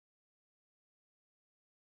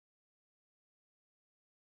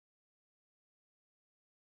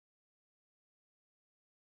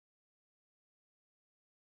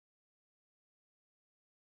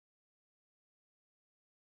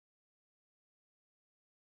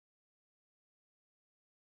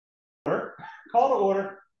Call to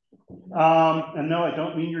order. And no, I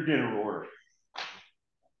don't mean your dinner order.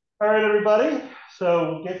 All right, everybody.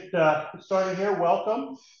 So we'll get started here.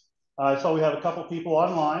 Welcome. I saw we have a couple people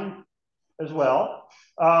online as well.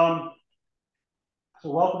 So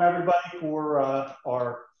welcome everybody for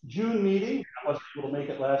our June meeting. I wasn't able to make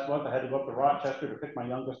it last month. I had to go up to Rochester to pick my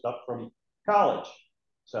youngest up from college.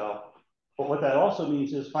 So, but what that also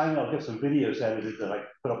means is finally I'll get some videos edited that I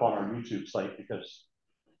put up on our YouTube site because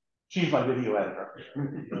she's my video editor.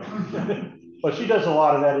 But she does a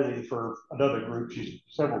lot of editing for another group.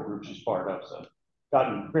 Several groups she's part of, so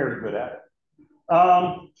gotten very good at it.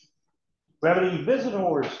 We have any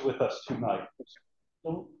visitors with us tonight?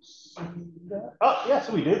 Don't see that. Oh, yes,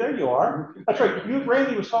 we do. There you are. That's right.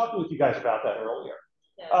 Randy was talking with you guys about that earlier.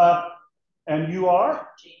 Yeah. And you are?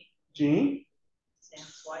 Jean.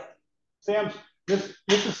 Sam's wife. This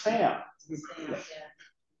is Sam. Sam, yes.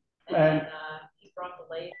 Yeah. And he brought the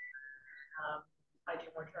lathe. I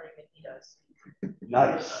do more turning than he does.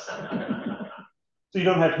 Nice. So you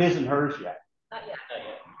don't have his and hers yet? Not yet. Not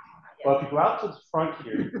yet. Well, if you go out to the front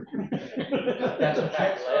here, that's a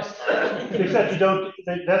fact last time. Except you don't.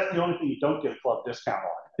 That's the only thing you don't get a club discount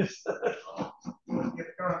on.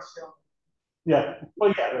 Yeah.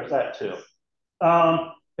 Well, yeah. There's that too.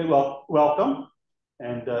 Okay, well, welcome.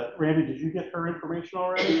 And Randy, did you get her information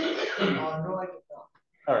already? No, I did not.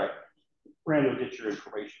 All right. Randy will get your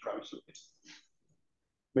information from you so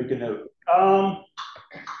we can make a note.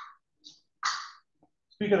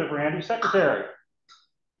 Speaking of Randy, secretary.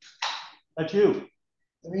 That's you.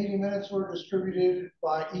 The meeting minutes were distributed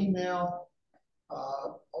by email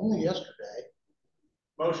only yesterday.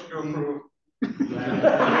 Motion to approve.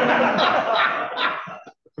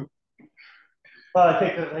 Well, I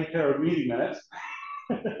take care of meeting minutes.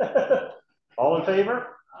 All in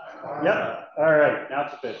favor? Yep. All right. Now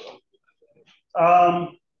it's official. I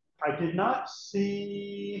did not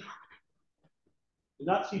see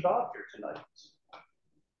Bob here tonight.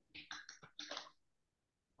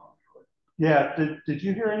 Yeah, did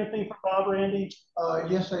you hear anything from Bob, Randy?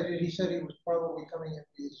 Yes, I did. He said he was probably coming in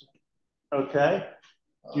via Zoom. Okay.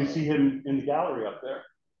 Do you see him in the gallery up there?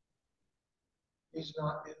 He's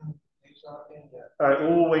not in yet. All right,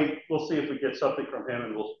 we'll wait. We'll see if we get something from him,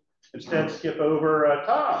 and we'll instead skip over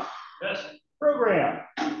Tom. Yes. Program.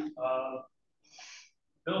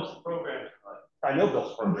 Bill's program tonight. I know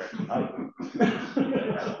Bill's program tonight.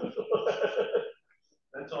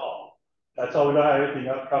 That's all. That's all. We don't have anything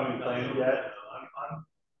upcoming planned yet. I'm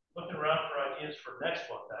looking around for ideas for next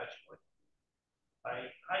month. Actually,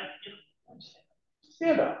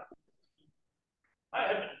 Stand up. I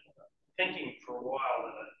have been thinking for a while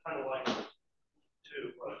that I'd kind of like to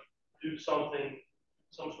do something,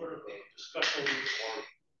 some sort of a discussion or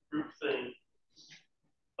group thing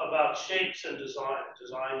about shapes and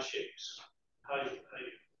design shapes. How you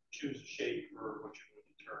choose a shape for what you're going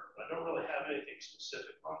to turn. I don't really have anything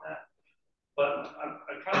specific on that. But I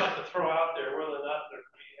kind of like to throw out there whether or not there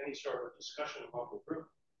could be any sort of discussion among the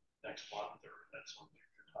group next month or at some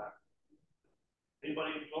future time.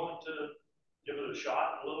 Anybody willing to give it a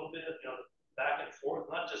shot a little bit, back and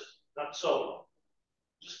forth, not solo,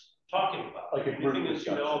 just talking about like anything that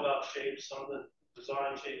you know about shapes, some of the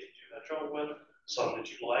design shapes that you had trouble with, some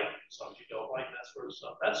that you like, some you don't like, that sort of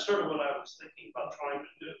stuff. That's sort of what I was thinking about trying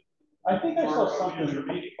to do. I think I saw something. I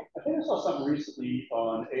think I saw something recently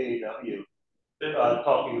on AAW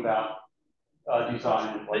talking about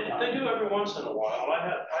design and whatnot. They do every once in a while.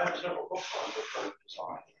 I have several books on different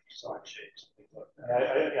design shapes.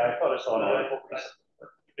 I thought I saw an article. I'd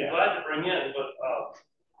be glad to bring in, but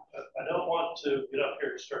I don't want to get up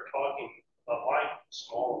here and start talking about my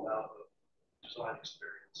small amount of design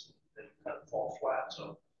experience and kind of fall flat.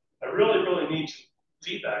 So I really need some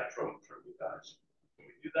feedback from you guys. Can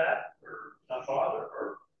we do that or not bother?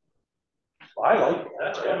 Or I like it.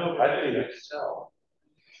 That's kind of okay. I can tell.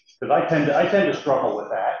 Because I tend to struggle with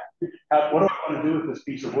that. What do I want to do with this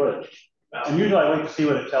piece of wood? And usually I like to see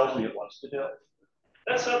what it tells me it wants to do.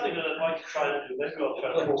 That's something that I'd like to try to do. Maybe I'll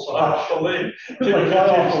try to pull something off the lathe.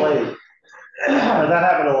 That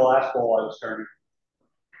happened to the last bowl I was turning.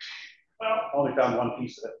 Well, I only found one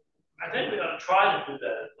piece of it. I think we ought to try to do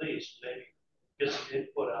that at least. Maybe get some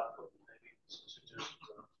input output, maybe some suggestions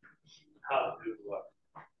on how to do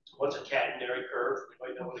what's a catenary curve.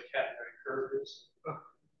 Anybody know what a catenary curve is?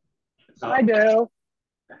 I do.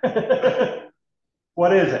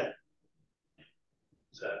 What is it?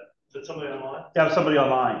 Is that somebody online? You have somebody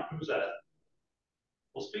online. Who's that?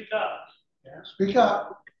 Well, speak up. Yeah. Speak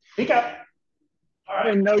up. Speak up. All I right.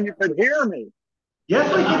 didn't know you could hear me. Yes,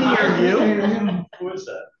 we can hear you. Who is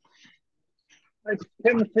that? It's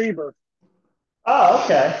Tim Seaver. Oh,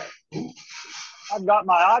 okay. I've got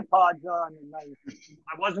my iPods on, and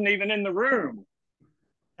I wasn't even in the room.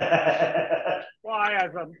 Why,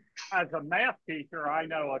 as a math teacher, I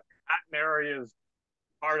know a catenary is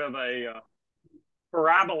part of a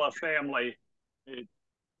parabola family. It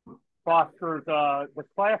fosters the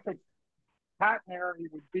classic catenary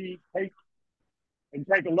would be take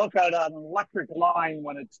a look at an electric line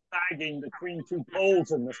when it's sagging between two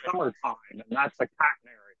poles in the summertime, and that's a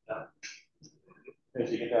catenary.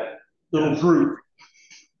 As you get that little group.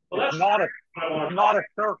 Well, It's not a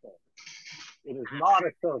circle. It is not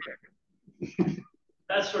a circle.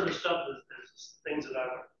 that sort of stuff is things that I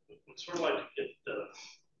would sort of like to get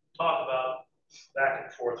talk about back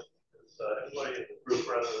and forth with everybody in the group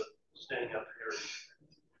rather than standing up here and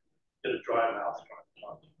get a dry mouth trying to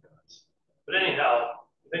talk to you guys. But anyhow,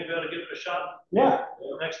 you think we ought to give it a shot? Yeah.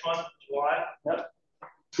 Next month, July? Yep.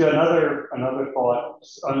 Yeah, another thought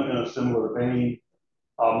in a similar vein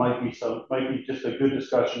might be just a good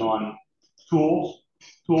discussion on tool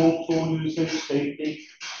usage, safety.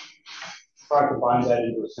 Try to combine that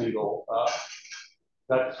into a single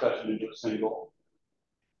discussion into a single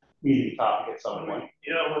meeting topic at some point.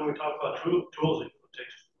 You know, when we talk about tools, it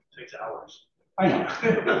takes hours. I know.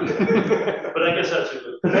 But I guess that's a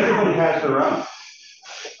good. Because everybody has their own.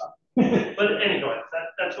 But anyway,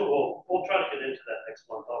 that's what we'll try to get into that next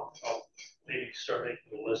month. I'll maybe start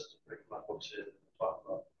making a list, bring my books in, and talk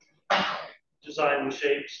about design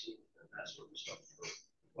shapes and that sort of stuff for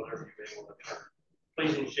whatever you may want to turn.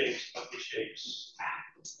 Pleasing shapes, ugly shapes.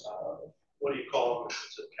 What do you call them? If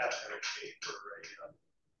it's a catenary shape or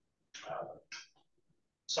a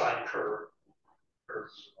sine curves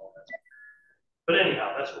and all that. But anyhow,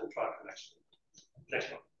 that's what we'll try for next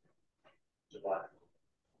month, July.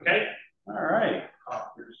 Okay. All right.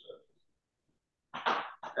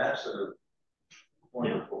 That's a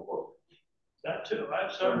wonderful book. That too. I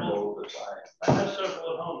have several. I have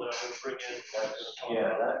several at home that I will bring in.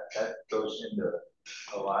 Yeah, that goes into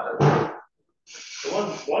a lot of. The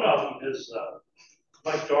one of them is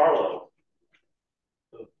Mike Darlow.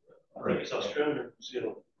 I think he's Australian or New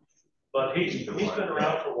Zealand, but he's been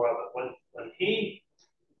around for a while. But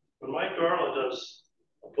when Mike Darlow does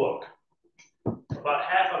a book, about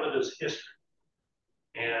half of it is history,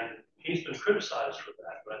 and he's been criticized for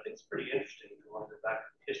that. But I think it's pretty interesting to learn back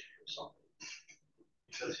in history or something,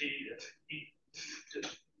 because he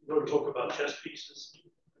wrote a book about chess pieces.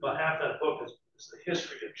 About half that book is the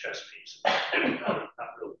history of chess pieces, not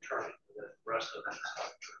really turning. The rest of it is how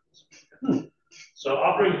it turns. So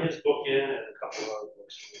I'll bring his book in and a couple of other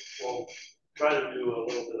books. We'll try to do a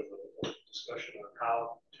little bit of a discussion on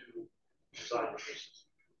how to design the pieces.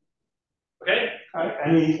 Okay.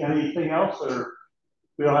 Anything else, or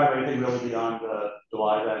we don't have anything really beyond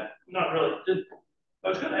July then? Not really. I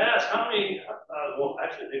was going to ask how many. Well,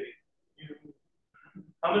 actually, maybe you.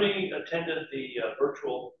 How many attended the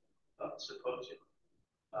virtual symposium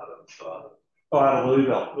out of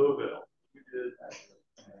Louisville. Louisville. You did.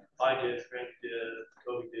 I did. Frank did.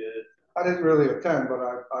 Cody did. I didn't really attend, but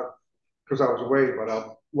because I was away, but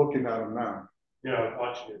I'm looking at them now. Yeah,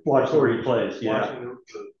 watching it. Watch the replays. Yeah. Watching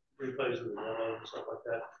the replays of the demo and stuff like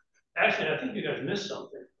that. Actually, I think you guys missed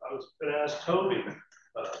something. I was going to ask Toby.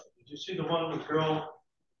 Did you see the one with the girl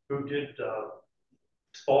who did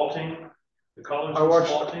spalting? The colors in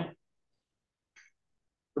spalting?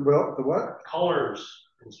 The what? Colors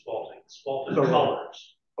in spalting. Spalted So,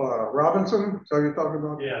 colors. Robinson? Is that what you're talking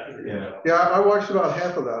about? Yeah. Yeah, I watched about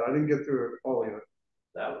half of that. I didn't get through it all yet.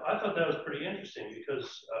 I thought that was pretty interesting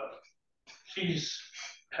because she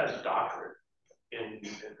has a doctorate in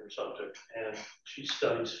her subject, and she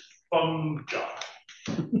studies fungi,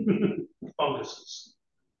 funguses.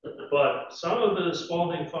 But some of the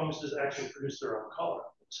spalting funguses actually produce their own color.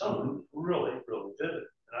 Some of them really, really vivid.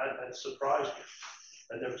 And I'd surprised me.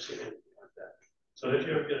 I'd never seen anything like that. So if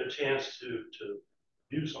you ever get a chance to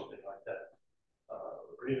do something like that,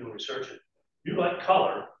 or even research it, you like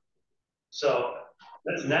color. So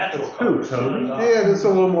that's natural color. Yeah, there's a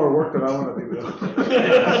little more work that I want to do.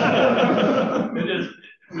 It is.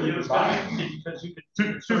 It was kind of interesting because you could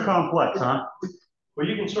Too complex, huh? Well,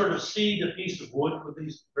 you can sort of see the piece of wood with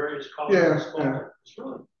these various colors. Yeah. It's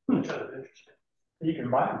really kind of interesting. You can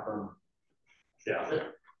buy them from. Yeah.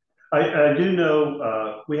 I do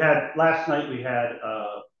know last night we had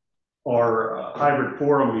our hybrid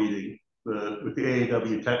forum meeting with the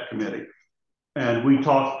AAW Tech Committee, and we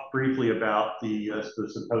talked briefly about the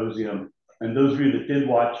symposium. And those of you that did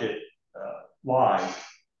watch it live,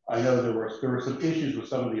 I know there were some issues with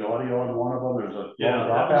some of the audio on one of them. There's a long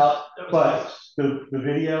dropout, but the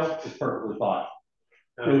video is perfectly fine.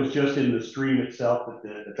 It was just in the stream itself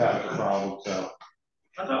that was a problem. So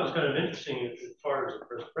I thought it was kind of interesting as far as the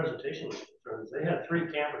presentation was concerned. They had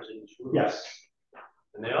 3 cameras in each room. Yes.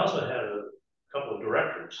 And they also had a couple of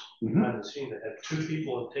directors behind the scene. They had 2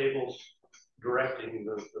 people at tables directing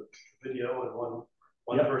the video and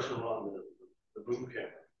one person on the boom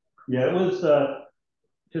camera. Yeah, it was.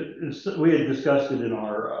 We had discussed it in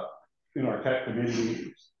our tech committee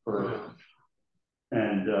meetings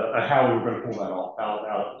and how we were going to pull that all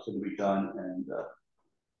out so to be done. And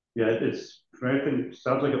yeah, everything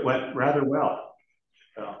sounds like it went rather well.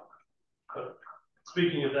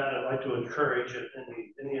 Speaking of that, I'd like to encourage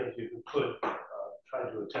any of you who could try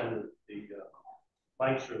to attend the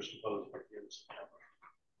Lancaster Symposium in September.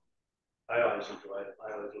 I always enjoy it. I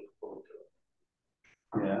always look forward to it.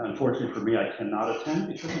 Yeah, unfortunately for me, I cannot attend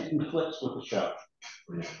because it conflicts with the show.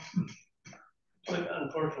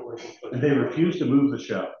 Unfortunately, and they refuse to move the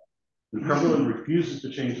show. And Cumberland refuses to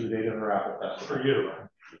change the date of their Apple Festival. For you.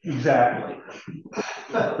 Exactly.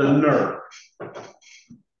 The nerve.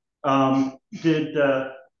 Did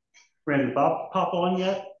Randy Bob pop on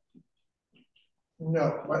yet?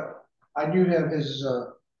 No, but I do have his.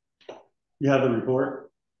 You have the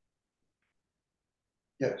report?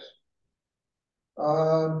 Yes.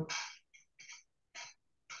 In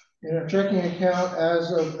our checking account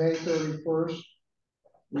as of May 31st,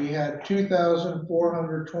 we had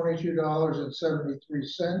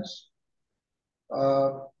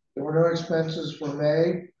 $2,422.73. There were no expenses for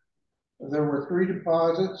May. There were 3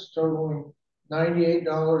 deposits totaling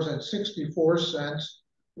 $98.64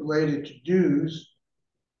 related to dues.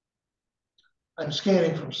 I'm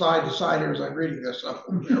scanning from side to side here as I'm reading this up.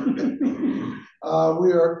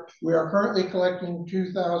 We are currently collecting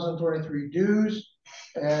 2023 dues,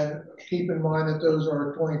 and keep in mind that those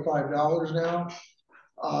are $25 now.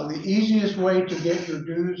 The easiest way to get your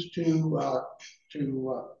dues to us.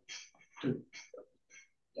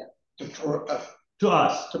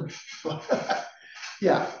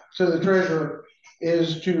 Yeah, so the treasurer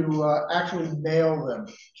is to actually mail them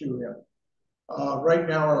to him. Right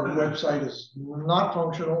now, our website is not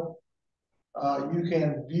functional. You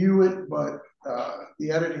can view it, but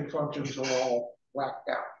the editing functions are all whacked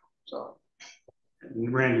out. So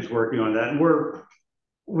Randy's working on that, and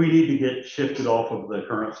we need to get shifted off of the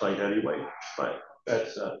current site anyway, but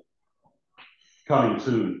that's coming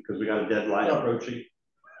soon because we got a deadline approaching.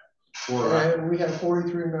 And we have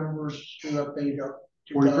 43 members who have paid up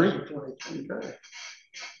 2023. Okay.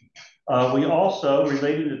 We also,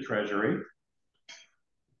 related to Treasury,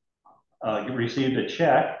 received a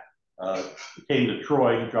check. It came to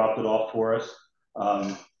Troy, he dropped it off for us,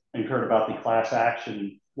 and heard about the class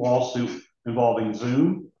action lawsuit involving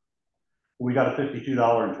Zoom. We got a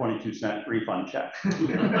 $52.22 refund check.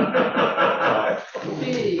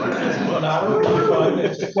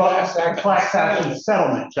 Class action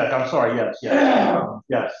settlement check. I'm sorry. Yes.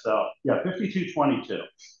 So yeah, $52.22.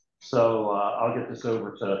 So I'll get this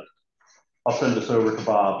over to. I'll send this over to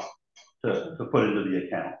Bob to put into the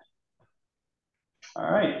account. All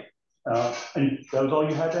right. And that was all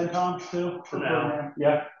you had then, Tom, too? For now.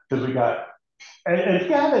 Yeah, because we got. And if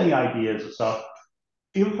you have any ideas of stuff,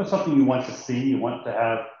 even for something you want to see, you want to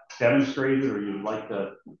have demonstrated, or you'd like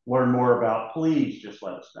to learn more about, please just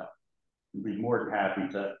let us know. We'd be more than happy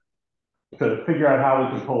to figure out how we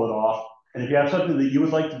can pull it off. And if you have something that you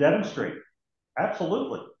would like to demonstrate,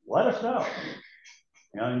 absolutely, let us know.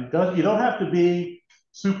 You know, you don't have to be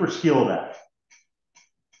super skilled at it.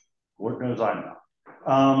 Lord knows I know.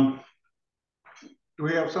 Do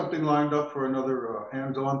we have something lined up for another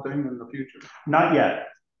hands-on thing in the future? Not yet.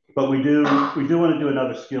 But we do want to do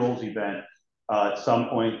another skills event at some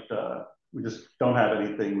point. We just don't have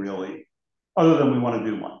anything really, other than we want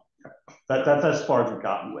to do one. That's as far as we've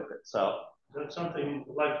gotten with it. So is that something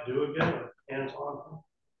you'd like to do again, with hands-on?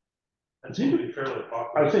 That seems to be fairly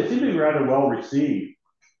popular. I would say it seems to be rather well received,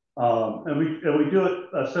 and we do it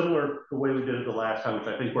similar to the way we did it the last time, which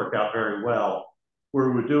I think worked out very well. Where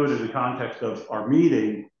we would do it in the context of our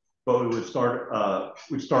meeting, but we would start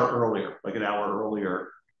earlier, like an hour earlier,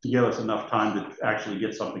 to give us enough time to actually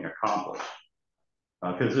get something accomplished.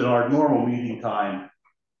 Because in our normal meeting time,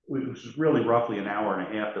 which is really roughly an hour and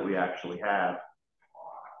a half that we actually have,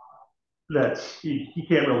 you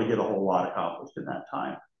can't really get a whole lot accomplished in that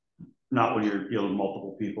time. Not when you're dealing with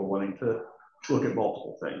multiple people wanting to look at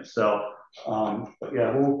multiple things. So, but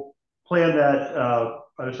yeah, we'll plan that.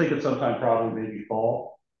 I was thinking sometime probably maybe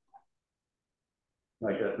fall,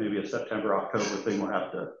 like maybe a September, October thing. We'll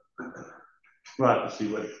have to see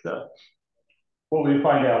what we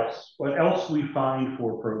find out, what else we find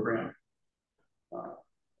for program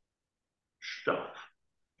stuff.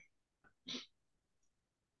 Is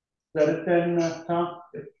that it then, Tom?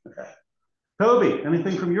 Okay. Toby,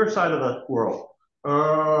 anything from your side of the world?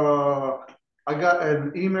 I got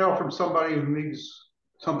an email from somebody who needs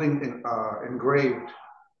something engraved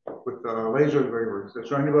with laser engravers. Is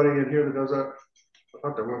there anybody in here that does that? I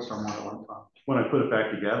thought there was someone at one time. When I put it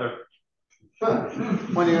back together.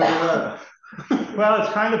 When do you do that? Well,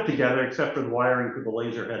 it's kind of together except for the wiring for the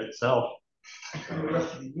laser head itself. And the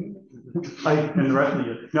rest of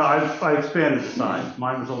you. No, I expanded the size.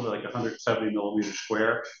 Mine was only like 170 millimeters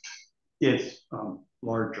square. It's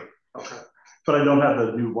larger. Okay. But I don't have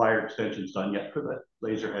the new wire extensions done yet for the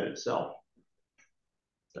laser head itself.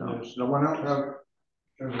 So. There's no one else?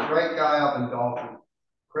 There's a great guy up in Dalton,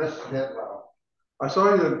 Chris Ditlow. I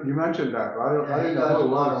saw you mentioned that, but I didn't know does who a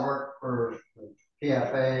it lot of was. work for the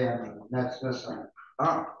PFA and the Net Smith Center.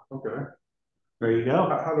 Ah, okay. There you go.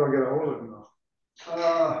 How do I get a hold of him though?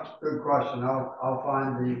 Good question. I'll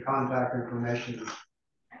find the contact information.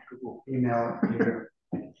 Email it to you.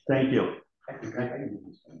 Thank you.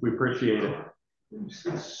 We appreciate it.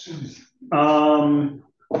 All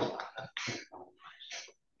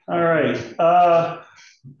right.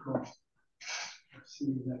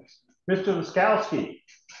 Mr. Laskowski,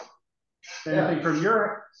 anything from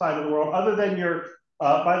your side of the world other than your,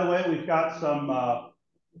 by the way, we've got some,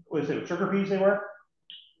 what is it, sugar peas they were?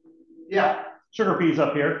 Yeah. Sugar peas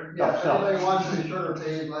up here. Yeah, if anybody wants any sugar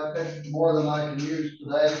peas, I picked more than I can use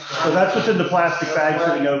today. So that's what's in the plastic bag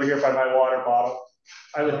sitting over here by my water bottle.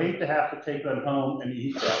 I would hate to have to take them home and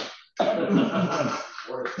eat them. Act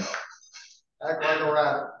like a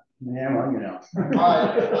rabbit. Yeah, well, you know. All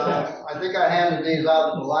right, I think I handed these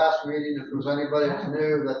out at the last meeting. If there's anybody that's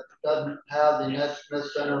new that doesn't have the Ned Smith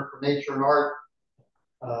Center for Nature and Art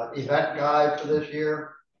event guide for this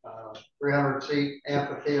year, 300-seat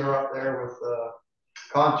amphitheater up there with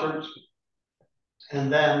concerts.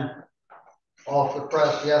 And then off the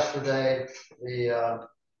press yesterday, the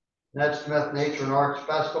Ned Smith Nature and Arts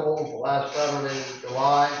Festival, the last Saturday in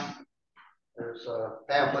July. There's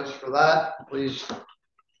pamphlets for that. Please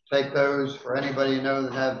take those for anybody you know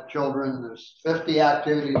that have children. There's 50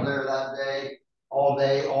 activities there that day,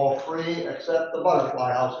 all free, except the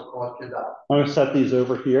butterfly house will cost you $1. I'm going to set these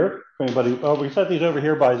over here. If anybody, oh, we set these over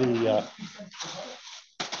here by the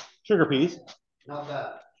sugar peas. Not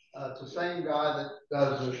bad. It's the same guy that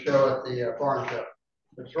does the show at the farm show.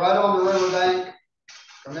 It's right on the riverbank.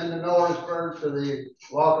 Come into Millersburg to the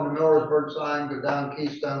Welcome to Millersburg sign, go down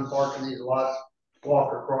Keystone, park in these lots,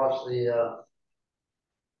 walk across the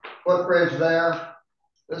footbridge there.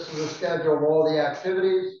 This is a schedule of all the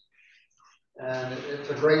activities, and it's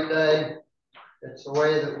a great day. It's the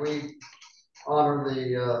way that we honor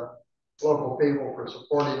the local people for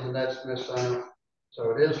supporting the Ned Smith Center.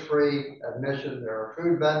 So it is free admission. There are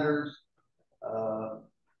food vendors,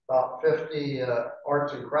 about 50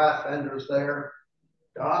 arts and craft vendors there.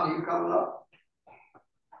 Don, are you coming up?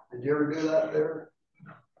 Did you ever do that there?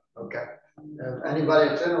 Okay. If anybody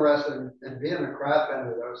that's interested in being a craft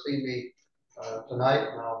vendor, they'll see me tonight,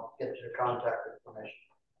 and I'll get you the contact information.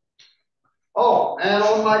 Oh, and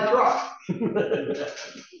on my truck,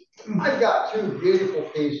 I've got 2 beautiful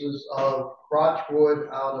pieces of crotch wood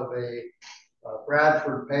out of a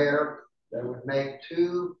Bradford pear that would make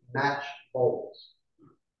 2 matched bowls.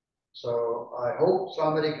 So I hope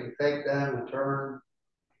somebody can take them and turn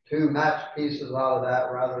 2 matched pieces out of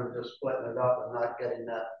that rather than just splitting it up and not getting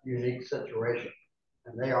that unique situation.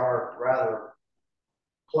 And they are rather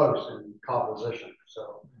close in composition.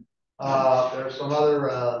 So there's some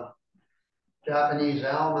other Japanese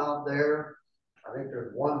elm out there. I think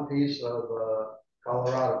there's 1 piece of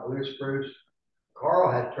Colorado blue spruce.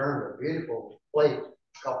 Carl had turned a beautiful plate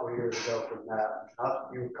a couple of years ago from that.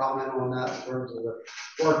 You comment on that in terms of the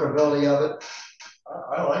workability of it?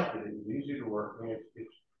 I like it. It's easy to work. I mean,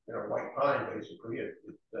 it's white pine basically.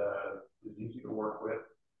 It's easy to work with.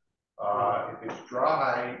 If it's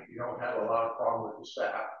dry, you don't have a lot of problem with the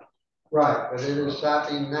sap. Right, but it is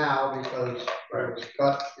sapping now because it was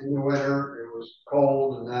cut in the winter. It was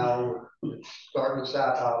cold, and now it's starting to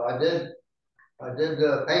sap out. I did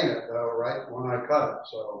paint it though, right when I cut it,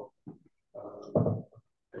 so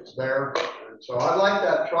it's there. And so I'd like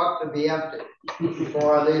that truck to be empty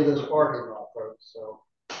before I leave this parking lot, folks. So,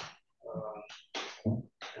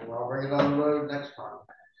 and I'll bring it on the road next time.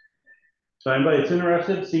 So anybody that's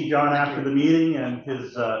interested, see John after the meeting and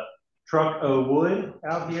his truck of wood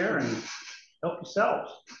out here and help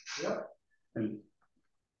yourselves. Yep. And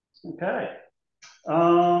okay.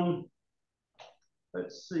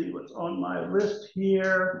 Let's see what's on my list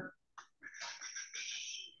here.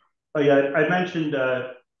 Oh yeah, I mentioned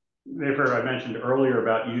I mentioned earlier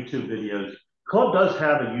about YouTube videos. Club does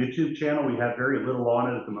have a YouTube channel. We have very little on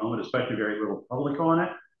it at the moment, especially very little public on it.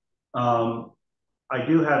 I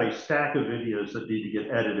do have a stack of videos that need to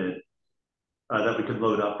get edited that we could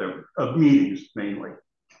load up there, of meetings mainly.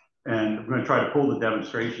 And I'm going to try to pull the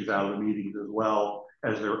demonstrations out of the meetings as well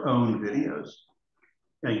as their own videos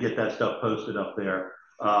and get that stuff posted up there,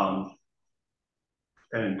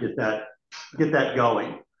 and get that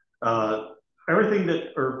going. Everything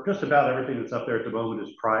that, or just about everything that's up there at the moment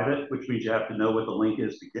is private, which means you have to know what the link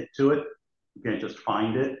is to get to it. You can't just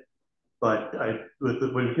find it. But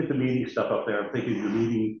when we get the meeting stuff up there, I'm thinking the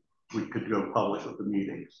meeting, we could go public with the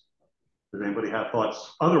meetings. Does anybody have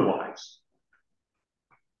thoughts otherwise?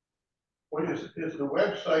 What is the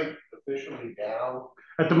website officially down?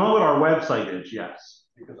 At the moment, our website is, yes.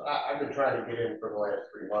 Because I've been trying to get in for the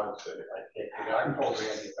last 3 months and I can't get in. I told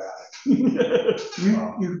Randy about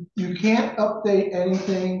it. You can't update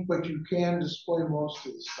anything, but you can display most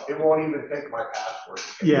of the stuff. It won't even take my password.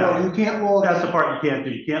 Yeah, no, you can't log. That's the part you can't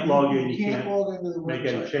do. You can't log in. You can't log into the make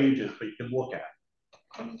website. any changes, but you can look at.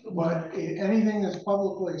 But anything that's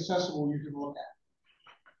publicly accessible, you can look at.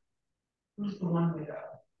 Who's the one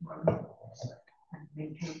that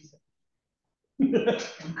maintains it?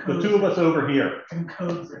 The two of us over here. And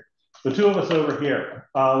codes it. The two of us over here.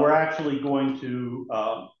 We're actually going to,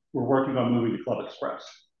 we're working on moving to Club Express.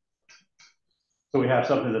 So we have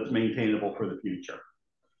something that's maintainable for the future.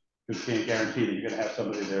 Because we can't guarantee that you're going to have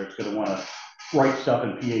somebody there that's going to want to write stuff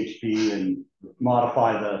in PHP and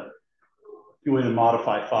modify go in and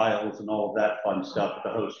modify files and all of that fun stuff at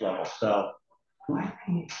the host level. So,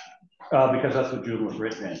 because that's what Joomla was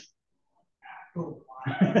written in.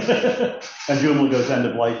 And Joomla goes end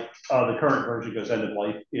of life. The current version goes end of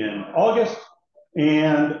life in August,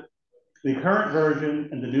 and the current version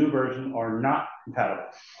and the new version are not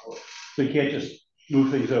compatible. So you can't just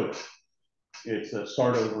move things over. It's a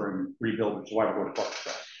start over and rebuild, which is why we're going to Club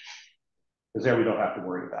Express. Because there we don't have to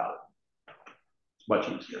worry about it. It's much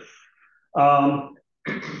easier. But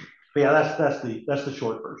yeah, that's the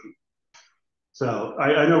short version. So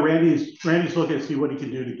I know Randy's looking to see what he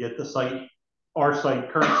can do to get the site, current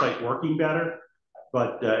site working better.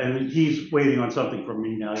 But and he's waiting on something from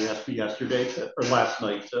me now. He asked me yesterday or last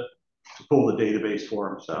night to pull the database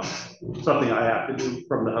for him. So something I have to do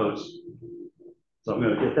from the host. So I'm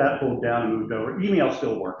going to get that pulled down and moved over. Email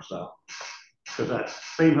still works though, because that's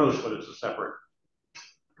same host, but it's a separate,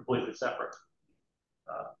 completely separate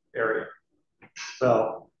area.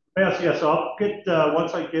 So yeah, so I'll get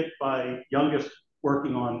once I get my youngest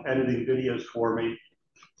working on editing videos for me,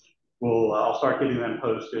 I'll start getting them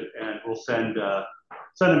posted, and we'll send a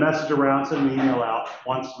message around, send an email out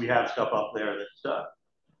once we have stuff up there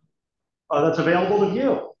that's available to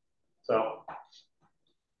view. So,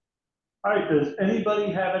 all right, does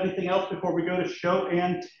anybody have anything else before we go to show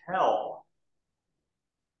and tell?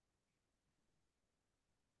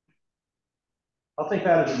 I'll take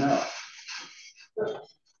that as a no.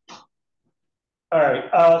 All right,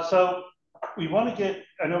 so we want to get,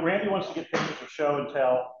 I know Randy wants to get pictures of show and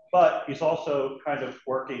tell, but he's also kind of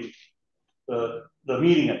working the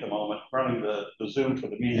meeting at the moment, running the Zoom for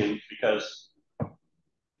the meeting, because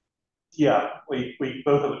yeah, we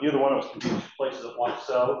both of neither one of us can be in places at once.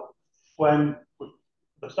 So when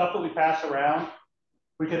the stuff that we pass around,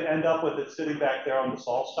 we could end up with it sitting back there on the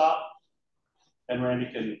salt stop, and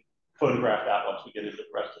Randy can photograph that once we get into the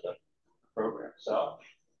rest of the program. So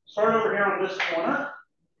start over here on this corner,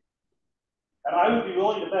 and I would be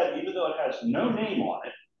willing to bet, even though it has no name on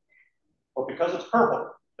it, but because it's purple,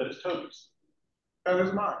 that it's Toby's. That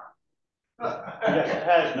is mine. Yes, it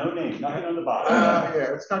has no name, nothing on the bottom.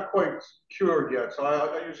 Yeah, it's not quite cured yet, so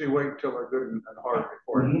I usually wait until they're good and hard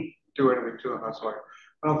before I do anything to them. That's why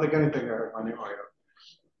I don't think anything there has my name on it.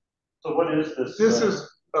 So what is this? This is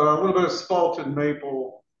a little bit of spalted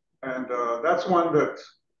maple, and that's one that,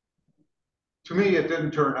 to me, it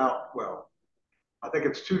didn't turn out well. I think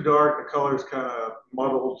it's too dark. The color's kind of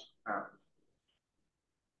muddled. And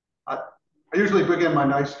I usually begin my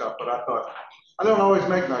nice stuff, but I thought, I don't always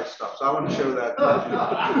make nice stuff, so I want to show that.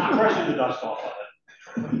 Brushing the dust off of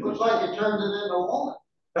it. Looks like you turned it into a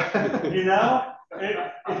walnut. You know,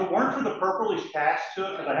 if it weren't for the purplish cast to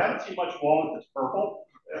it, because I haven't seen much walnut that's purple.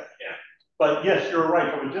 Yeah. But yes, you're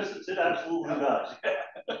right. From a distance, it absolutely does.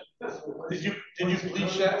 Did you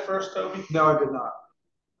bleach that first, Toby? No, I did not.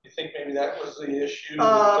 You think maybe that was the issue?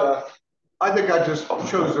 I think I just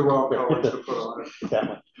chose the wrong colors to put on it.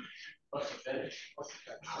 What's the finish? What's the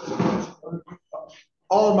finish?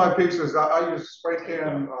 All of my pieces, I use spray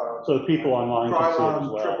can. So people online can see it as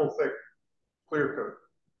well. Triple thick clear coat.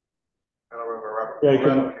 I don't remember.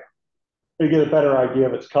 Yeah, you get a better idea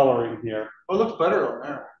of its coloring here. Oh, it looks better on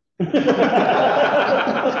there.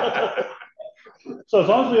 So as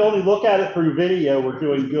long as we only look at it through video, we're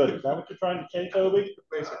doing good. Is that what you're trying to say, Toby?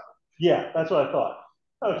 Basically. Yeah, that's what I thought.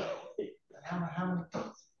 Okay. How many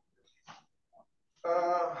coats?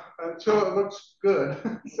 Until it looks good.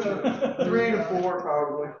 So 3 to 4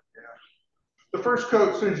 probably. Yeah. The first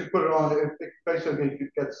coat, as soon as you put it on, it basically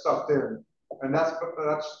gets sucked in, and that's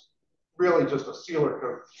really just a sealer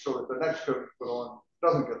coat, so that the next coat you put on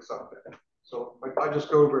doesn't get sucked in. So I just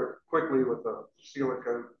go over it quickly with a sealer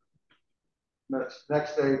coat.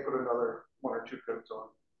 Next day, put another 1 or 2 coats on.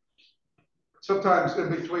 Sometimes in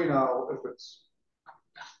between, if it's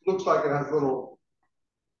looks like it has little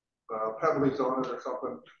pebblies on it or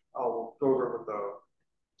something, I'll go over it with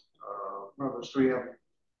one of those 3M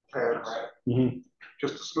pads,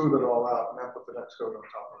 just to smooth it all out, and then put the next coat on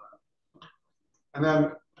top of that. And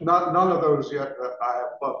then none of those yet that I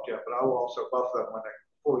have buffed yet, but I will also buff them when they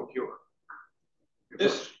fully cure.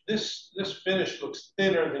 This finish looks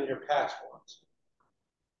thinner than your patch ones.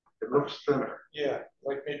 It looks thinner. Yeah,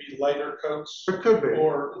 like maybe lighter coats. It could be.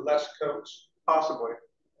 Or less coats. Possibly.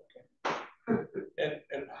 Okay.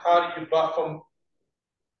 And how do you buff them?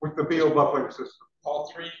 With the BO buffing system.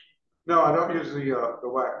 All 3? No, I don't use the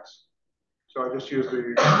wax. So I just use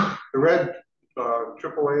the red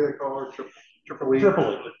AAA, they call it, triple E.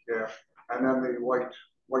 Triple E. Yeah, and then the white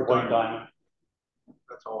diamond.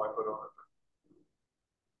 That's all I put on it.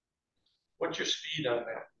 What's your speed on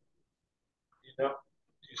that? You know?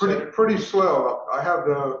 Pretty slow. I have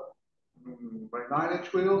the my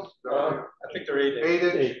 9-inch wheels. I think they're 8-inch.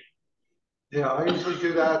 8-inch. Yeah, I usually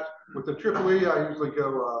do that with the triple E. I usually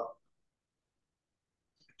go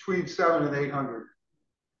between 700 and 800. And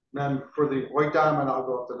then for the white diamond, I'll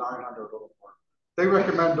go up to 900 a little more. They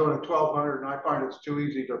recommend doing a 1200, and I find it's too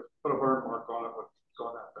easy to put a burn mark on it with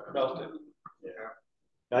going that fast. Melted.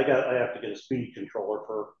 Yeah. I have to get a speed controller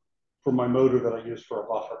for my motor that I use for a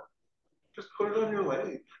buffer. Just put it on your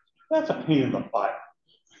lathe. That's a pain in the butt.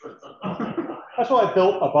 That's why I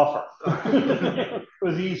built a buffer. It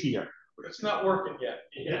was easier. It's not working yet.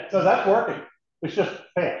 Yeah. So that's working. It's just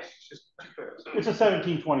fast. It's just too fast. It's a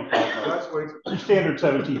 1725 motor. That's way too standard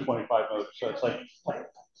 1725 motor. So it's like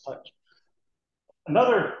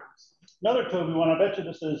another Toby one. I bet you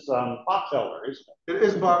this is box elder, isn't it? It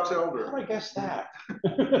is box elder. How did I guess that?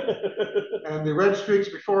 And the red streaks,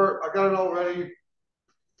 before I got it all ready,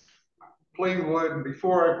 plain wood, and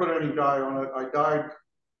before I put any dye on it, I dyed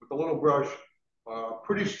with a little brush,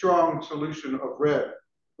 pretty strong solution of red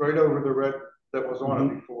right over the red that was on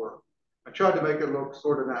it before. I tried to make it look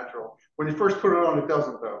sort of natural. When you first put it on, it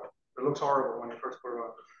doesn't though. It looks horrible when you first put it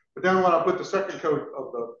on. But then when I put the second coat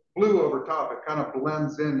of the blue over top, it kind of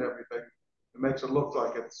blends in everything. It makes it look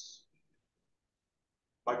like it's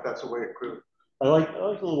like that's the way it could. I like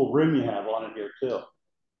the little rim you have on it here too.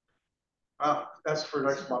 That's for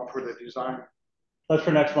next month for the design. That's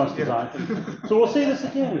for next month's design. So we'll see this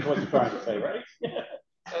again, is what you're trying to say, right?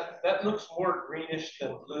 That looks more greenish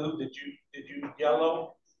than blue. Did you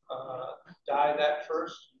yellow dye that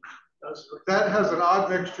first? That has an odd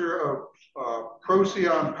mixture of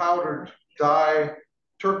Procyon powdered dye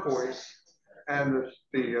turquoise and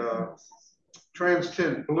the trans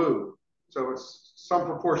tint blue. So it's some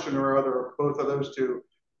proportion or other of both of those two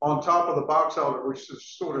on top of the box elder, which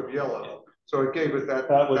is sort of yellow. So it gave it that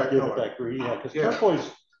would give color. It that green, yeah.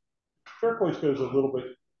 Because turquoise goes a little bit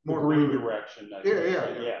more green direction.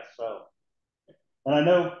 Yeah. So, and I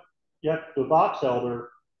know, the box elder,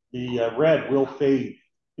 the red will fade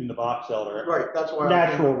in the box elder. Right. That's why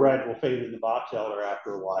natural red will fade in the box elder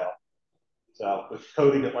after a while. So, with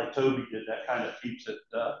coating it like Toby did, that kind of keeps it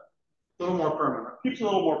a little more permanent. Keeps it a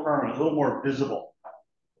little more permanent, a little more visible.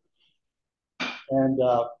 And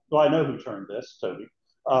well, I know who turned this, Toby.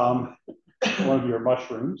 One of your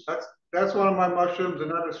mushrooms. That's one of my mushrooms, and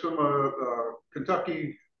that is from a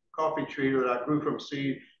Kentucky coffee tree that I grew from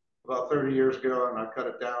seed about 30 years ago, and I cut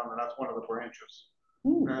it down, and that's one of the branches.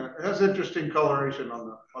 And it has interesting coloration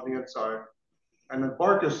on the inside, and the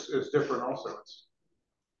bark is different also.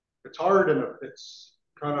 It's hard and it's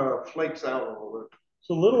kind of flakes out a little bit. It's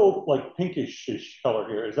a little like pinkish color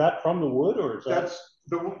here. Is that from the wood, or is that? That's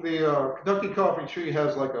the Kentucky coffee tree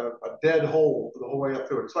has like a dead hole the whole way up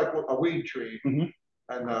through it. It's like a weed tree,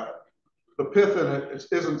 and the pith in it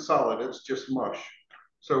isn't solid. It's just mush.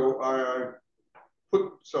 So I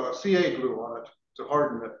put CA glue on it to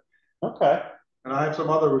harden it. Okay. And I have some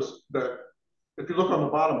others that, if you look on the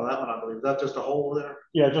bottom of that one, I believe, is that just a hole there?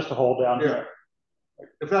 Yeah, just a hole down here.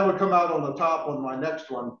 If that would come out on the top on my next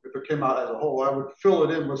one, if it came out as a hole, I would fill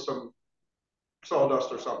it in with some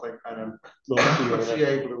sawdust or something, and then put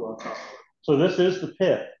CA glue on top of it. So this is the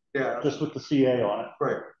pith. Yeah. Just with the CA on it.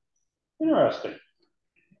 Right. Interesting.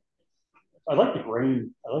 I like the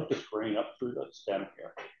grain. I like this grain up through the stem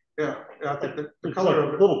here. Yeah, I think the It's color like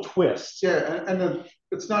of it. little twists. Yeah, and then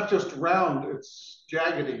it's not just round, it's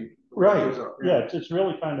jaggedy. Right. Up, yeah, it's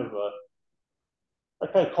really kind of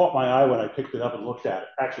that kind of caught my eye when I picked it up and looked at it.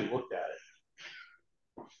 Actually looked at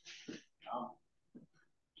it.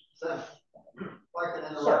 Sam, if I can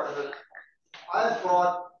interrupt a bit. I had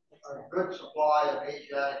brought a good supply of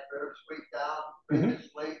Asiatic bittersweet down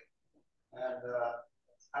previously, and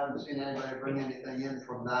haven't seen anybody bring anything in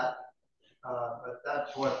from that. But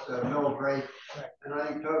that's what Mill Grape, and I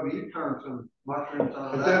think Toby, you turned some mushrooms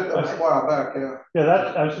out of that. That was a while back, yeah.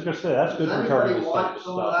 Yeah, I was just gonna say that's good for turning Does this anybody type want of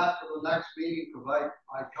some of stuff. that for the next meeting? Because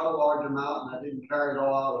I cut a large amount and I didn't carry it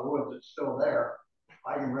all out of the woods. It's still there.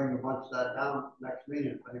 I can bring a bunch of that down next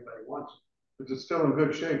meeting if anybody wants it. Is it still in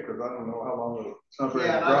good shape? Because I don't know how long it's not very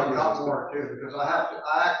Yeah, and I drought can cut resistant. more too, because I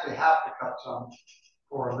actually have to cut some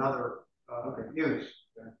for another use.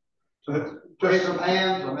 Okay. So So raise some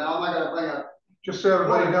hands. I mean, I'm not gonna bring a. just so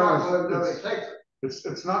everybody knows, Nobody takes it.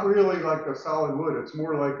 it's not really like a solid wood. It's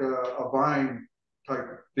more like a vine type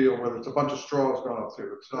deal where it's a bunch of straws going up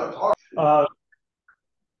through. It's not.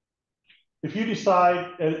 If you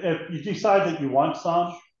decide that you want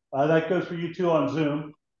some, that goes for you too on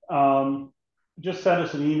Zoom. Just send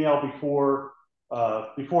us an email before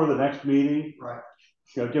the next meeting. Right.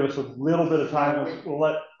 You know, give us a little bit of time. We'll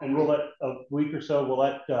let a week or so. We'll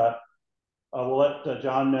let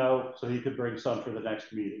John know so he could bring some for the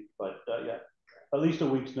next meeting. But yeah, at least a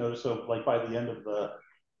week's notice. So like by the end of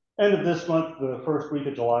this month, the first week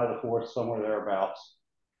of July the 4th, somewhere thereabouts.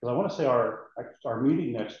 Because I want to say our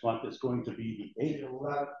meeting next month is going to be the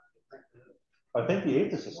 8th. I think the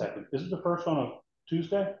 8th is the second. Is it the first on a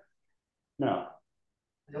Tuesday? No.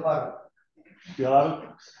 The 11th. The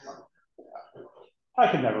 11th? I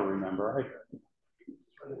can never remember.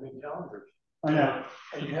 I know.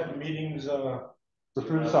 And you have meetings,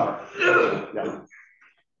 Through the summer. Yeah.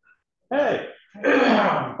 Hey,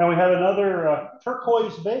 and we have another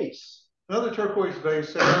turquoise vase. Another turquoise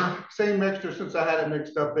vase, same mixture since I had it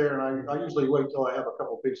mixed up there, and I usually wait till I have a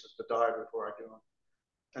couple pieces to dye before I do them.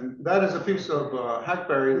 And that is a piece of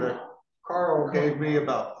hackberry that Carl gave me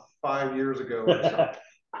about 5 years ago or so.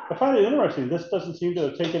 I find it interesting. This doesn't seem to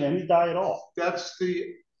have taken any dye at all. That's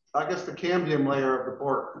I guess the cambium layer of the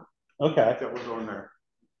bark. Okay. That was on there.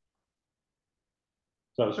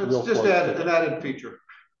 So it's just an added feature.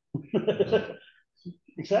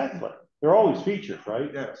 Exactly. They're always features,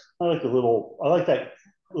 right? Yes. I like that little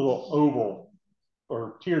oval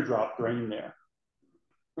or teardrop grain there.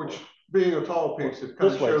 Which, being a tall piece, it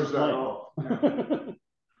kind of shows that off.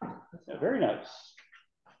 Yeah, very nice.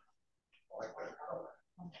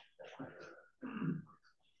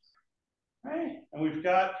 Right, and we've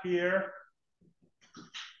got here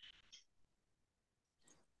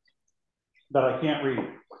that I can't read.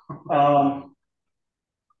 You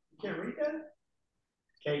can't read that?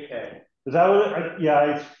 KK. Is that what it?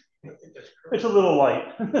 Yeah, it's a little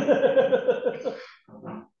light.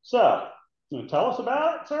 So, can you tell us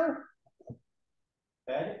about it, sir?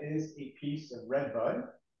 That is a piece of red bud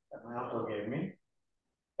that my uncle gave me.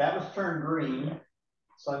 That was turned green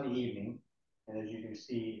Sunday evening, and as you can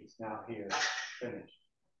see, it's now here finished.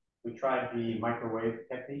 We tried the microwave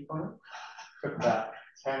technique on it. Took about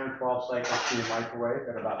 10 or 12 cycles through the microwave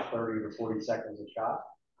at about 30 to 40 seconds a shot,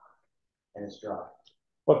 and it's dry.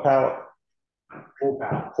 What power? Full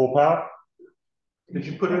power. Full power? Did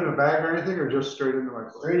you put it in a bag or anything, or just straight in the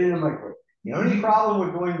microwave? Straight in the microwave. The only problem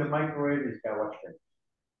with going to the microwave is you gotta watch it.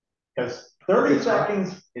 Because 30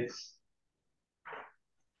 seconds, it's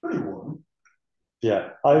pretty warm.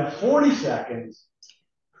 Yeah. 40 seconds,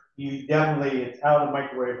 you definitely, it's out of the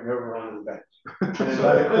microwave and over onto the bench. And then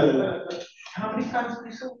let it cool. How many times have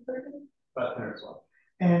you sold turkey? About 10 or 12.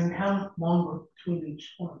 And how long between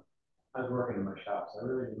each one? I was working in my shop, so I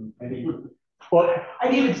really didn't. Well, I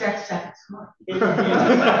need exact seconds. Come on. You want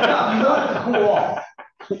it to cool off.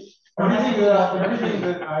 Everything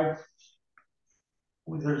that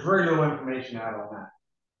there's very little information out on that,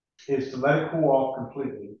 is to let it cool off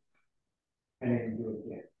completely and then do it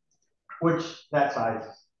again. Which that size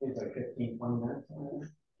is like 15, 20 minutes.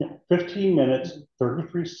 Yeah, 15 minutes,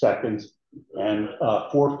 33 seconds, and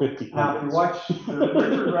 450. Now, if you watch,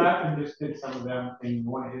 Richard Raffin just did some of them in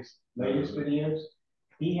one of his latest videos.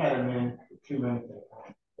 He had them in for 2 minutes at a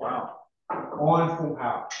time. Wow. On full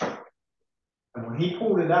power. And when he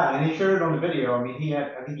pulled it out, and he showed it on the video, I mean,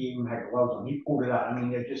 I think he even had gloves on. He pulled it out. I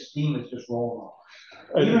mean, steam is just rolling off.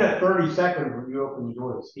 Even at 30 seconds, when you open the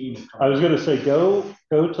door, the steam is coming. I was going to say, go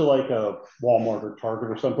to like a Walmart or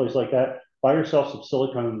Target or someplace like that. Buy yourself some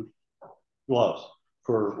silicone gloves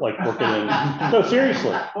for like working in, no,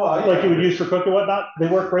 seriously, Well, like you would use for cooking and whatnot. They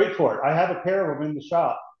work great for it. I have a pair of them in the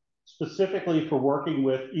shop specifically for working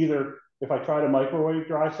with either if I try to microwave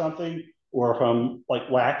dry something, or if I'm like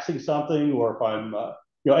waxing something, or if I'm,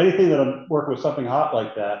 anything that I'm working with something hot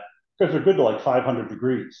like that, because they're good to like 500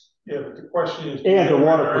 degrees. Yeah, but the question is. And they're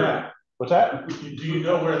waterproof. What's that? Do you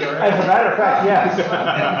know where they're at? As a matter of fact, yes.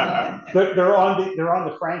 they're on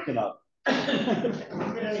the Franken oven.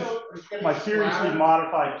 My seriously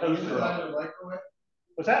modified toaster oven.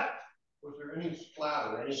 What's that? Was there any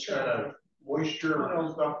splatter, any kind of moisture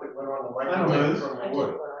or stuff that went on the I don't know. microwave from the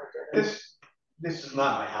wood? This is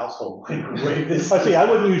not my household microwave. I see. I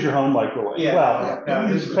wouldn't use your home microwave. Yeah, well, no,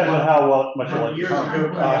 it depends on how much you like years your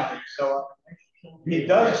home. ago, so it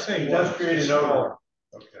does create an odor.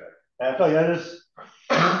 Okay. Oh yeah,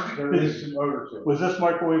 There is some odor to it. was this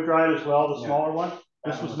microwave dried as well, the smaller one?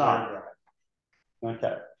 This That was was not. very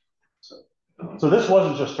Okay. So this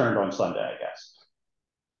wasn't just turned on Sunday, I guess.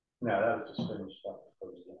 No, that was just finished up.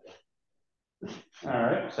 All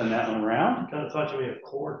right, send that one around. Kind of thought you may have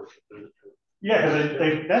cord. Yeah,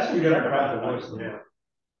 because that's what Yeah,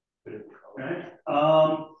 Okay.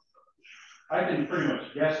 I can pretty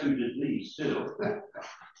much guess who did these too.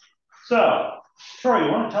 So, Troy,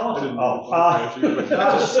 you want to tell us?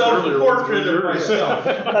 That's a self-portrait of myself.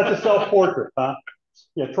 That's a self-portrait, huh?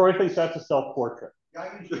 Yeah, Troy thinks that's a self-portrait.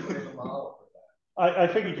 I used to as a model for that. I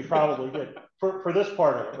figured you probably did for this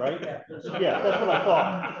part of it, right? Yeah, that's what I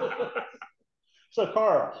thought. So,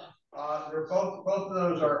 Carl. They're both of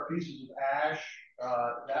those are pieces of ash.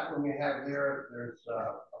 That one you have there, there's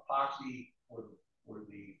epoxy with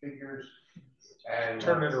the figures. And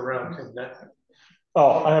Turn it around, Tim.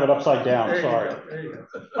 Oh, I have it upside down. There you Sorry. go, there you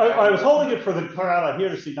go. I was holding it for the crowd out here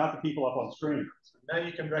to see, not the people up on screen. Now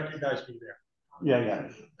you can recognize me there. Yeah.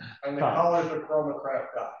 And the colors are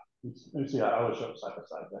chromacraft dye. Let me see. I always show it side by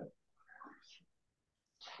side then.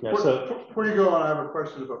 Yeah. Before you go on, I have a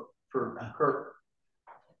question for Kirk.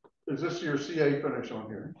 Is this your CA finish on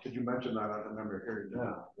here? Did you mention that? I don't remember hearing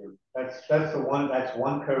that. No, that's the one. That's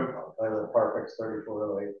one coat of the Parfex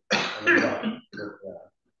 3408 with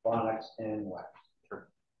Bonnex and wax.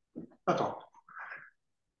 That's all.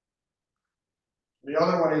 The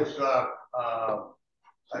other one is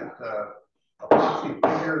epoxy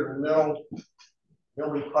figure in the middle,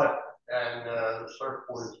 Billy cut, and the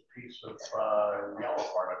surfboard is a piece of yellow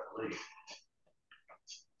part, I believe.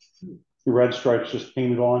 The red stripes just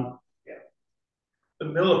painted on. Yeah. The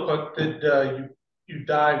milliput, did you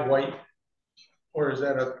dye white, or is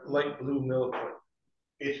that a light blue milliput?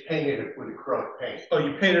 It's painted with acrylic paint. Oh,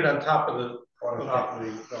 you painted on top of the. On top of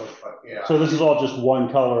the milliput, yeah. So this is all just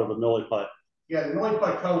one color of the milliput. Yeah, the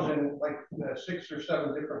milliput comes in like 6 or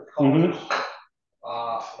 7 different colors.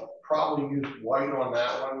 Probably use white on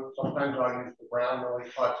that one. Sometimes I'll use the brown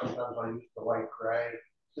milliput. Sometimes I'll use the light gray.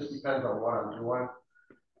 Just depends on what I'm doing.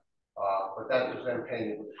 But that is then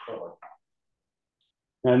painted with acrylic.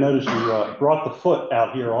 And I noticed you brought the foot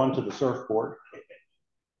out here onto the surfboard.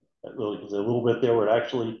 That really is a little bit there where it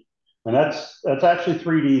actually, and that's actually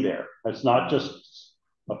 3D there. That's not just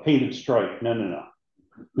a painted stripe. No.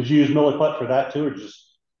 Did you use milliput for that too, or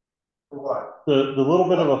just for what? The little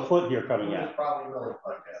bit of a foot here coming out? Probably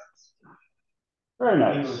milliput, yeah. Very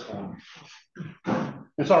nice.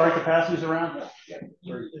 It's all right. Capacity's around. Yeah.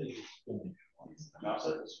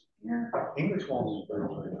 English one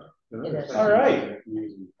is all right.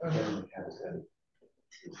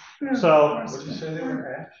 So What did you say they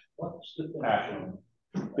were ash? What's the ash?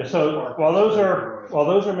 yeah, so while those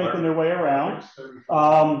are making their way around,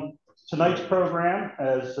 tonight's program,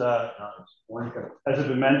 as has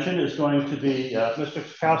been mentioned, is going to be Mr.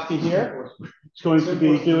 Kowski here. It's going to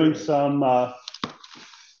be doing some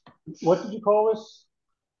what did you call this?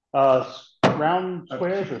 Round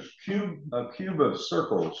squares or a cube of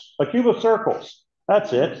circles. A cube of circles.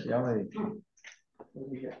 That's it. The only...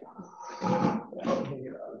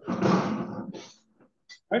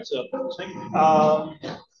 All right, so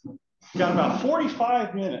got about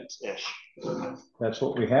 45 minutes ish. That's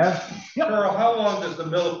what we have. Yep. Carl, how long does the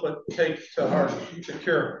milliput take to harden, to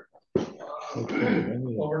cure?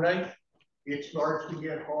 Overnight? It starts to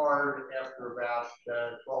get hard after about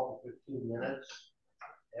 12 to 15 minutes.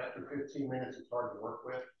 After 15 minutes, it's hard to work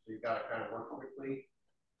with, so you got to kind of work quickly.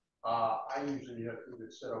 I usually have to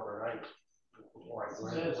sit overnight before I go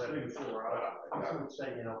in. I would say,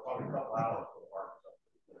 probably a couple hours for the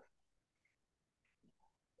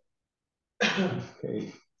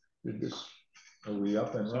Okay. Are we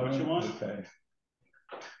up and running? What you want? Okay.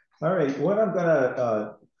 All right. What I'm going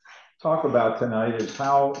to talk about tonight is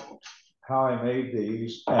how I made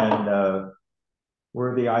these and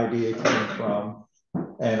where the idea came from.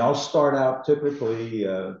 And I'll start out typically,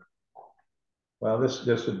 well,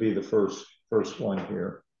 this would be the first one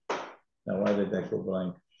here. Now, why did that go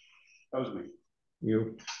blank? That was me.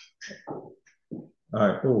 You? All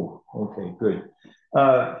right, oh, okay, good.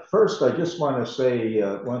 First, I just want to say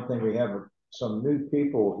one thing. We have some new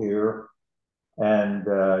people here, and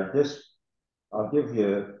I'll give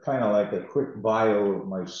you kind of like a quick bio of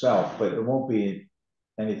myself, but it won't be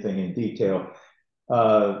anything in detail.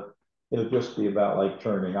 It'll just be about like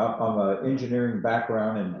turning. I'm an engineering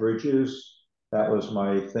background in bridges. That was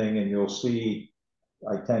my thing, and you'll see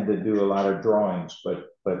I tend to do a lot of drawings, but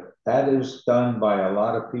that is done by a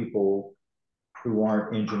lot of people who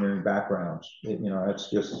aren't engineering backgrounds. That's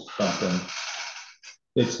just something,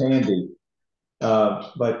 it's handy.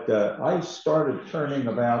 But I started turning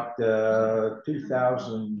about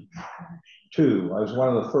 2002. I was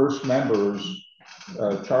one of the first members,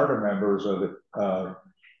 charter members of the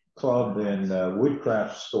club in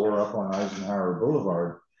Woodcraft store up on Eisenhower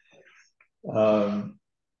Boulevard.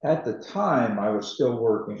 At the time, I was still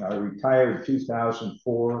working. I retired in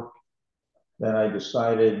 2004. Then I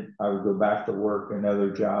decided I would go back to work another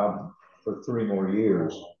job for 3 more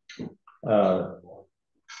years. So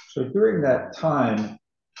during that time,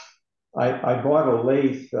 I bought a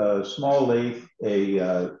lathe, a small lathe,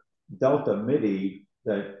 a Delta MIDI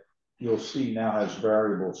that you'll see now has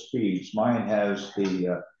variable speeds. Mine has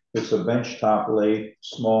it's a benchtop lathe,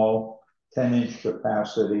 small, 10-inch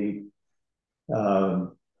capacity.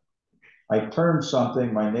 I turned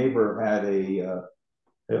something. My neighbor had an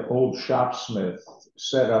old shopsmith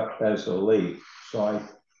set up as a lathe, so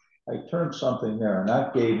I turned something there, and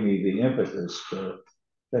that gave me the impetus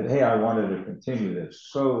that hey, I wanted to continue this.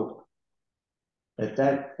 So at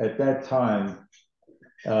that time,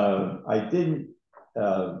 I didn't.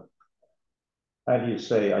 How do you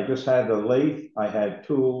say? I just had the lathe, I had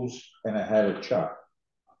tools, and I had a chuck.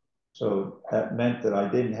 So that meant that I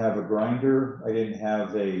didn't have a grinder. I didn't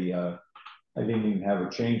even have a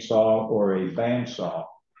chainsaw or a bandsaw.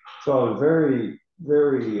 So I was very,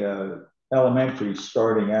 very elementary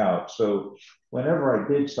starting out. So whenever I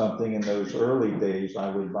did something in those early days, I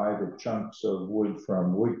would buy the chunks of wood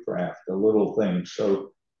from Woodcraft, the little things.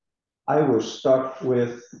 So I was stuck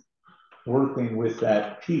with working with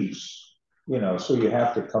that piece, so you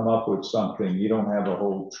have to come up with something. You don't have a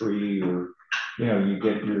whole tree, or, you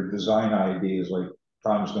get your design ideas like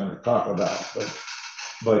Tom's going to talk about.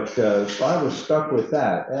 But so I was stuck with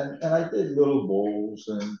that, and I did little bowls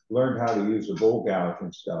and learned how to use a bowl gouge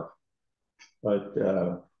and stuff. But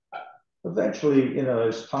eventually,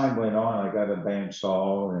 as time went on, I got a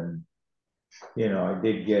bandsaw, and I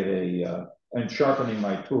did get and sharpening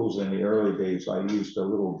my tools in the early days, I used a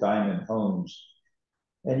little diamond hones,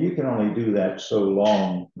 and you can only do that so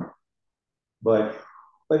long, but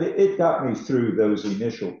it got me through those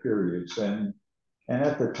initial periods. And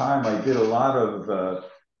at the time, I did a lot of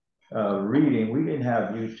reading. We didn't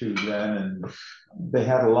have YouTube then, and they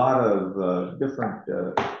had a lot of different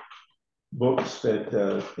books that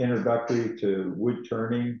introductory to wood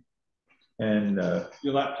turning. And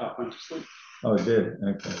your laptop went to sleep. Oh, it did.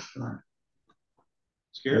 Okay.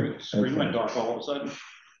 Scary. The screen went dark all of a sudden.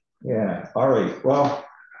 Yeah. All right. Well,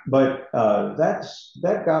 but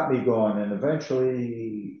that got me going, and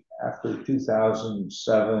eventually, after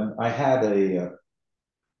 2007, I had I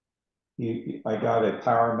got a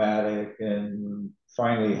Powermatic, and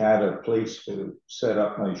finally had a place to set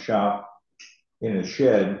up my shop in a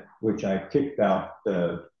shed, which I kicked out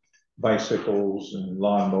bicycles and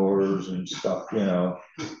lawnmowers and stuff, and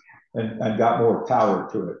got more power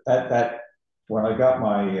to it. When I got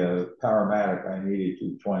my Powermatic, I needed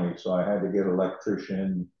 220, so I had to get an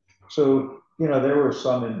electrician. So, there were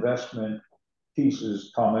some investment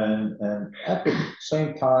pieces coming, and at the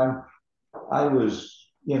same time, I was,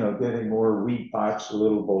 getting more wheat pots,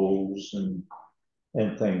 little bowls,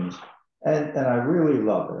 and things, and I really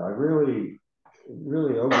love it. I really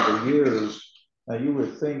over the years. Now you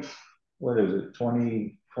would think, what is it,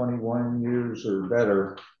 20, 21 years or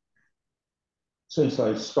better since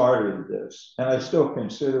I started this, and I still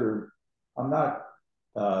consider I'm not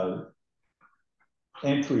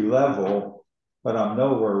entry level, but I'm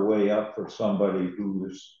nowhere way up for somebody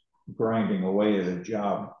who's grinding away at a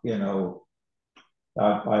job.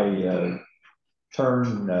 I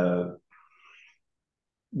turn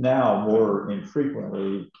now more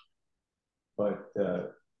infrequently, but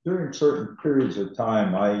during certain periods of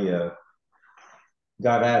time, I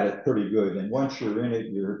got at it pretty good. And once you're in it,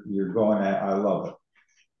 you're going at. I love it,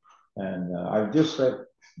 and I've just said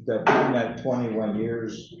that during that 21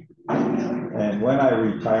 years, and when I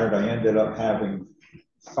retired, I ended up having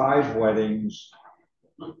 5 weddings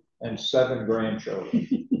and 7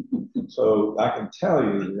 grandchildren. So I can tell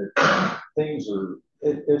you that things are,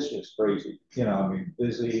 it's just crazy. You know, I mean,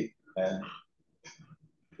 busy and,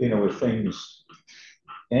 you know, with things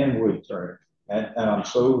and wood turning. And I'm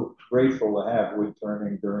so grateful to have wood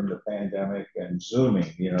turning during the pandemic and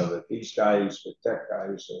Zooming, you know, that these guys, the tech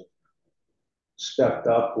guys, have stepped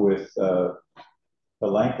up with the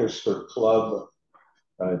Lancaster Club.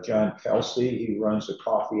 John Kelsey, he runs a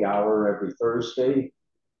coffee hour every Thursday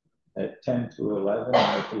at 10 to 11.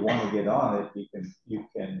 And if you want to get on it, you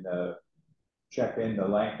can check in the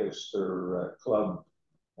Lancaster Club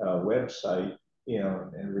website, you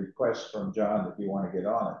know, and request from John if you want to get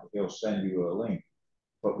on it. He'll send you a link.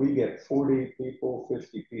 But we get 40 people,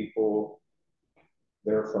 50 people.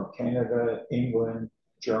 They're from Canada, England,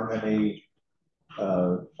 Germany,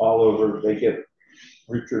 all over. They get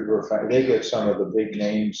Richard Ruffin, they get some of the big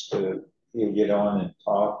names to get on and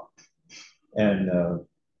talk, and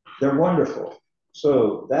they're wonderful.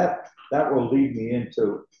 So that will lead me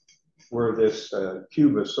into where this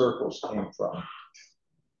cube of circles came from.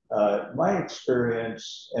 My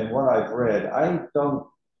experience and what I've read, I don't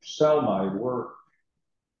sell my work,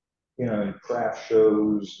 you know, in craft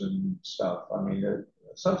shows and stuff. I mean,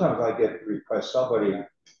 sometimes I get requests, somebody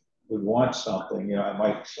would want something, you know, I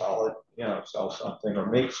might sell it, you know, sell something or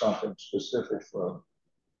make something specific for them.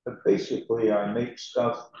 But basically, I make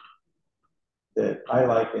stuff that I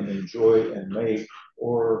like and enjoy and make,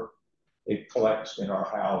 or it collects in our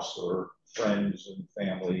house or friends and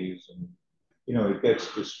families, and, you know, it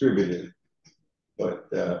gets distributed. But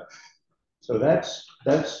so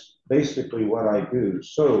that's basically what I do.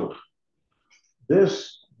 So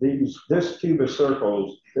this cube of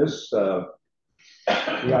circles,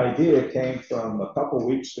 the idea came from a couple of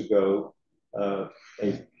weeks ago. A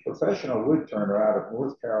professional wood turner out of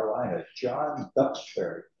North Carolina, John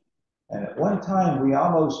Duxbury. And at one time we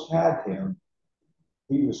almost had him.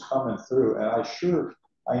 He was coming through, and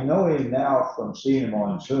I know him now from seeing him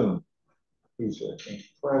on Zoom. He's an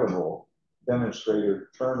incredible demonstrator,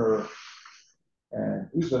 turner, and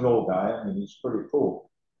he's an old guy. I mean, he's pretty cool.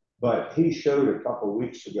 But he showed a couple of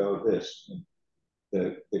weeks ago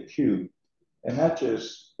the cube. And that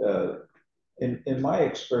just, in my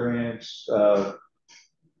experience, and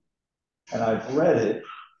I've read it,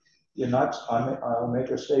 I'll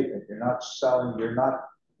make a statement, you're not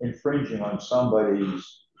infringing on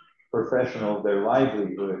somebody's their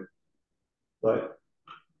livelihood, but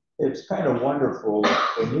it's kind of wonderful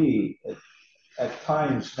for me at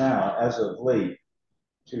times now, as of late,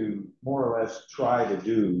 to more or less try to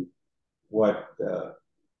do what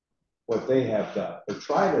they have done, but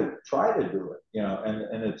try to do it, you know,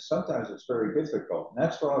 and sometimes it's very difficult. And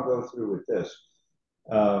that's what I'll go through with this.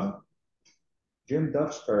 Jim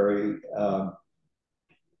Duxbury,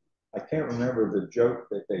 I can't remember the joke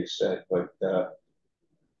that they said, but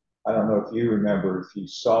I don't know if you remember, if you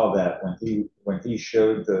saw that when he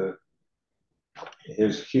showed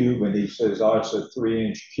his cube, and he says, oh, it's a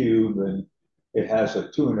 3-inch cube and it has a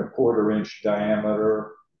 2 1/4-inch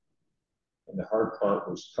diameter. And the hard part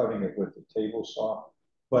was cutting it with the table saw.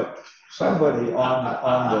 But somebody on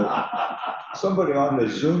the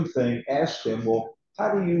Zoom thing asked him, well,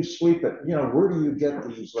 how do you sweep it? You know, where do you get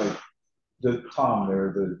these, like, the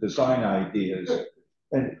design ideas?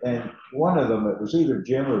 And one of them, it was either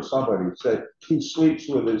Jim or somebody, said he sleeps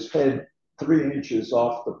with his head 3 inches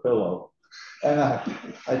off the pillow. And I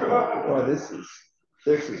thought, well, this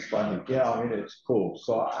is funny. Yeah, I mean, it's cool.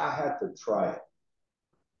 So I had to try it.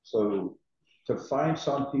 So to find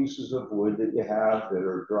some pieces of wood that you have that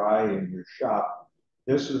are dry in your shop,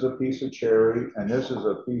 this is a piece of cherry, and this is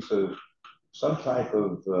a piece of some type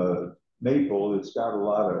of maple that's got a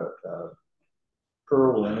lot of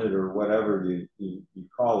pearl in it, or whatever you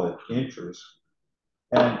call it, interest.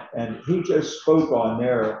 And he just spoke on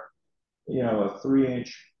there, you know, a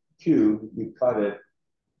 3-inch cube, you cut it,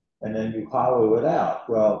 and then you hollow it out.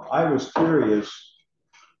 Well, I was curious,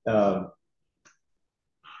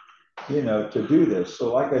 you know, to do this.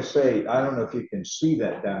 So like I say, I don't know if you can see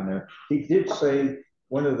that down there. He did say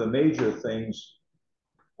one of the major things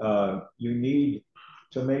you need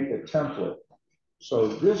to make a template. So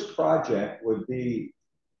this project would be,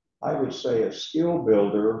 I would say, a skill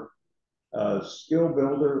builder,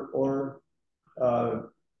 or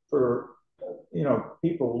for, you know,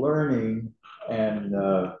 people learning and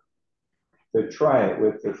to try it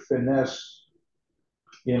with the finesse,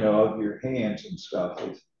 you know, of your hands and stuff.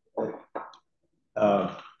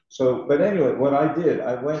 So, but anyway, what I did,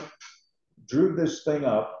 I drew this thing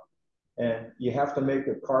up, and you have to make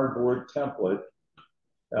a cardboard template.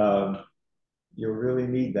 you really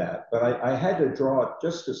need that. But I had to draw it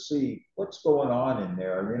just to see what's going on in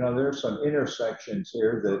there. You know, there's some intersections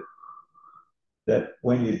here that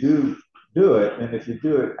when you do it, and if you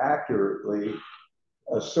do it accurately,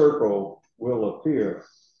 a circle will appear.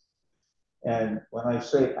 And when I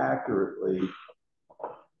say accurately,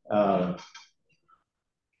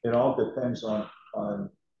 it all depends on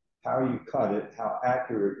how you cut it, how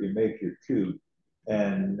accurate you make your cube.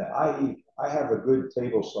 And I have a good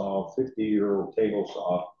table saw, 50-year-old table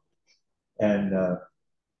saw. And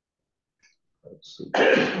let's see,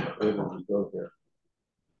 where did we go here?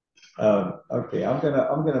 Okay, I'm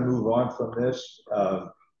gonna move on from this.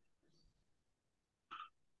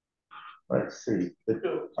 Let's see.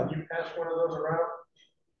 Bill, can you pass one of those around?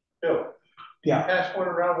 Bill, yeah. Pass one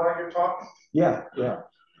around while you're talking? Yeah, yeah.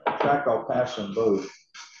 In fact, I'll pass them both.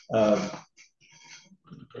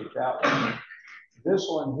 Take that one. This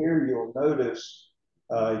one here, you'll notice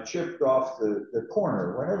I chipped off the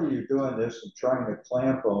corner. Whenever you're doing this and trying to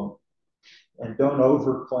clamp them, and don't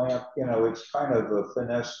over clamp, you know, it's kind of a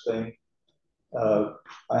finesse thing.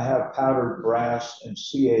 I have powdered brass and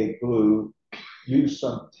CA glue. Use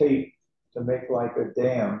some tape to make like a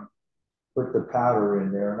dam, put the powder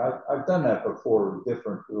in there. And I've done that before with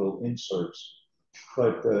different little inserts,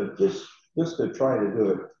 but just to try to do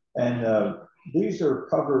it. And these are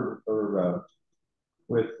covered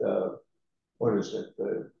with, what is it,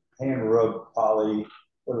 the hand rub poly,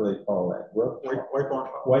 what do they call that?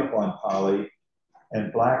 Wipe on poly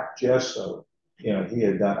and black gesso. You know, he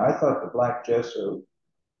had done, I thought the black gesso,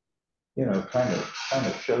 you know, kind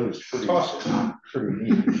of shows pretty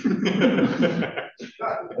neat.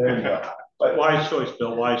 There you go. But wise choice,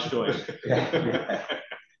 Bill, wise choice. Yeah.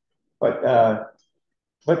 But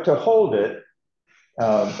to hold it,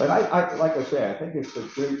 but I like I say, I think it's a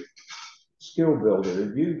great skill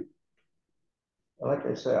builder. You, like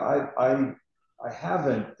I say, I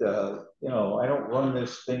haven't, you know, I don't run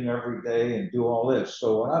this thing every day and do all this.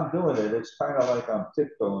 So when I'm doing it, it's kind of like I'm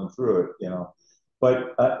tiptoeing through it, you know.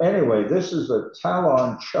 But anyway, this is a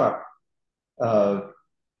Talon chuck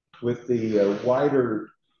with the wider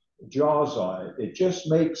jaws on it. It just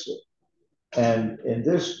makes it. And in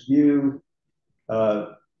this view,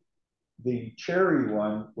 the cherry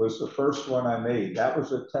one was the first one I made. That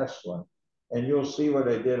was a test one. And you'll see what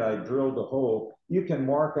I did. I drilled a hole. You can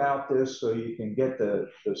mark out this so you can get the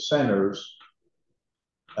centers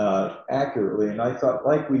accurately. And I thought,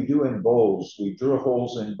 like we do in bowls, we drill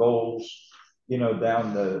holes in bowls, you know,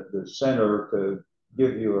 down the center to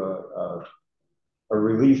give you a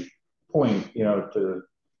relief point, you know, to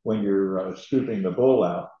when you're scooping the bowl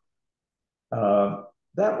out.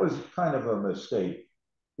 That was kind of a mistake,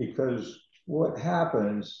 because what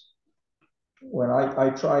happens when I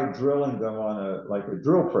tried drilling them on like a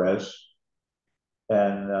drill press,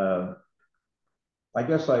 and I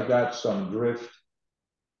guess I got some drift,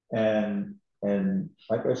 and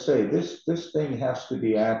like I say, this thing has to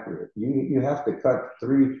be accurate. You have to cut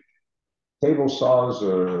 3 table saws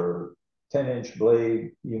or 10-inch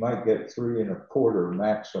blade. You might get 3 1/4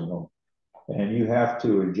 maximum, and you have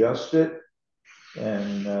to adjust it.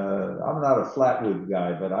 And I'm not a flatwood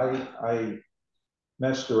guy, but I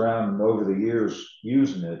messed around over the years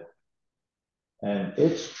using it, and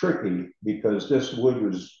it's tricky because this wood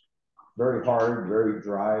was very hard, very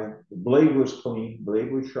dry. The blade was clean,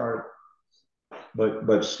 blade was sharp,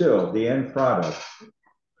 but still, the end product,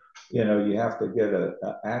 you know, you have to get an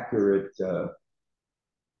accurate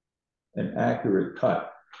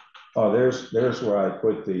cut. Oh, there's where I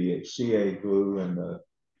put the CA glue, and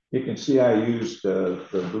you can see I used the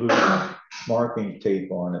blue marking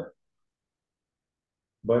tape on it.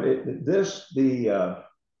 But the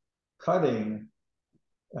cutting,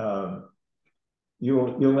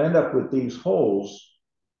 you'll end up with these holes,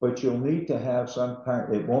 but you'll need to have some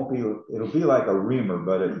kind. It'll be like a reamer,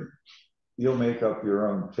 but you'll make up your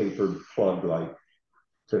own tapered plug, like,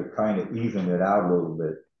 to kind of even it out a little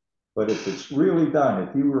bit. But if it's really done,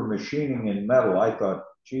 if you were machining in metal, I thought,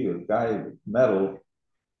 gee, a guy with metal,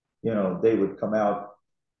 you know, they would come out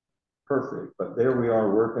perfect. But there we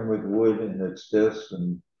are working with wood, and it's this,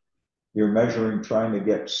 and you're measuring, trying to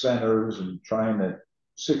get centers and trying to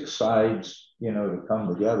 6 sides, you know, to come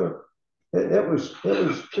together. It was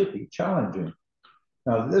pretty challenging.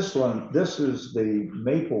 Now this is the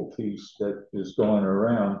maple piece that is going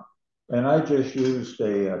around, and I just used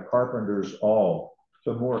a carpenter's awl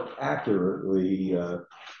to more accurately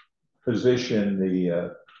position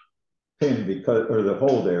the pin, or the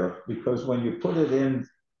hole there, because when you put it in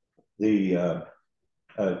the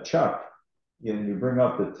chuck, you know, you bring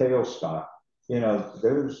up the tailstock, you know,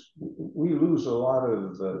 we lose a lot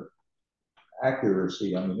of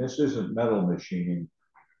accuracy. I mean, this isn't metal machining.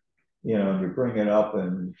 You know, you bring it up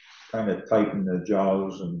and kind of tighten the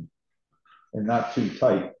jaws and not too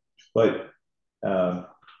tight. But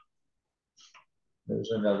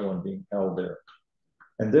there's another one being held there.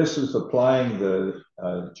 And this is applying the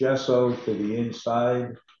gesso to the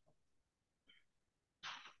inside.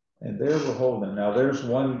 And there we're holding. Now there's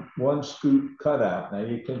one scoop cutout. Now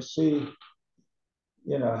you can see,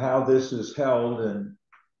 you know, how this is held. And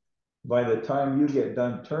by the time you get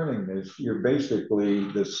done turning this, you're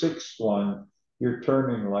basically the sixth one, you're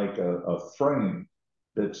turning like a frame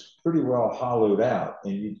that's pretty well hollowed out.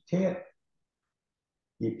 And you can't,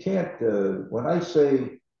 when I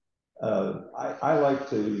say, I like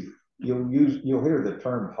to, you'll hear the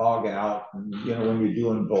term hog out, and, you know, when you're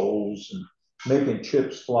doing bowls and making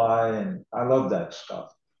chips fly, and I love that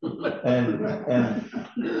stuff. And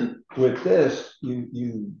with this,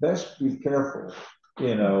 you best be careful,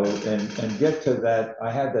 you know, and get to that.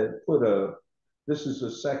 I had to put this is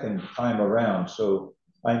the second time around, so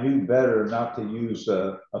I knew better not to use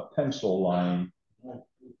a pencil line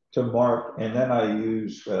to mark, and then I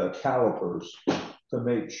used calipers to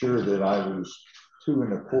make sure that I was 2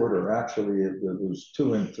 1/4. Actually, it was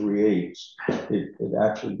 2 3/8. It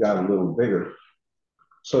actually got a little bigger.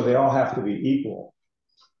 So they all have to be equal.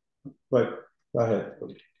 But go ahead.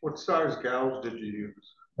 What size gouge did you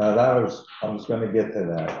use? I was going to get to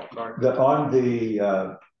that.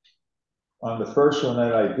 On the first one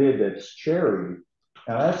that I did, that's cherry.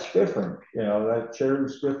 Now that's different. You know, that cherry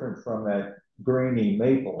is different from that grainy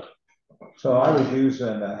maple. So I was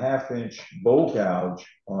using a 1/2 inch bowl gouge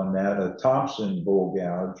on that, a Thompson bowl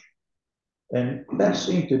gouge. And that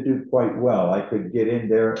seemed to do quite well. I could get in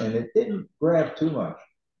there and it didn't grab too much.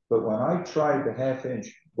 But when I tried the 1/2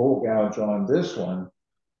 inch bowl gouge on this one,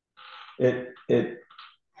 it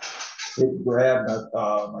grabbed,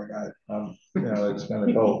 oh my God, you know, it's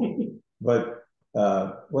gonna go. But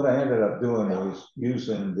what I ended up doing was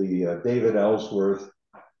using the David Ellsworth,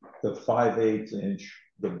 the 5/8 inch,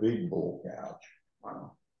 the big bowl gouge.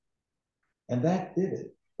 Wow. And that did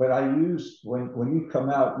it. But I used, when you come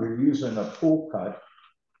out, you're using a full cut.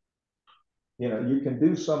 You know, you can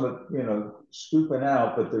do some of, you know, scooping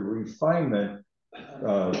out, but the refinement,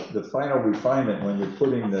 the final refinement, when you're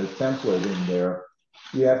putting the template in there,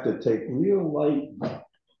 you have to take real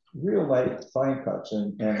light fine cuts.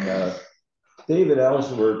 And David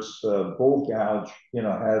Ellsworth's bowl gouge, you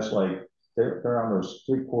know, has like, they're almost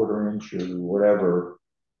 3/4 inch or whatever.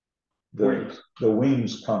 The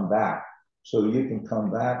wings come back, so you can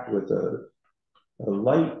come back with a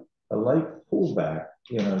light pullback.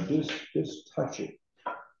 You know, just touch it.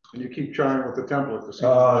 And you keep trying with the template to see.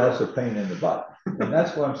 Oh, that's a pain in the butt, and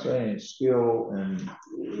that's what I'm saying. Skill, and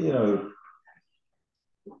you know,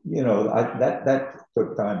 that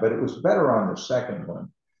took time, but it was better on the second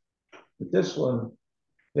one. But this one,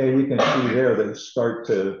 yeah, you can see there they start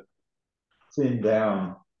to thin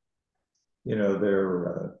down. You know,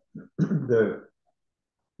 their the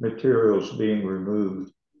materials being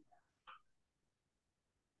removed.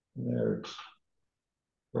 There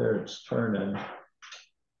it's turning.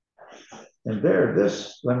 And there,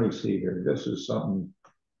 this, let me see here. This is something.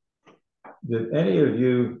 Did any of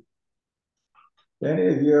you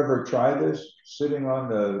ever try this? Sitting on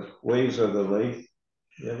the ways of the lathe?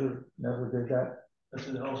 You never did that? That's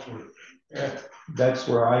an Ellsworth. Yeah. That's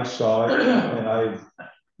where I saw it, and I've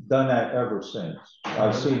done that ever since.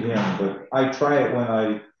 I've seen him, but I try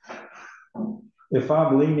it if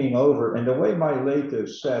I'm leaning over, and the way my lathe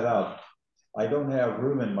is set up, I don't have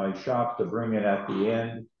room in my shop to bring it at the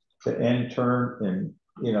end, to end turn, and,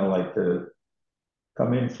 you know, like to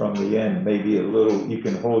come in from the end, maybe a little, you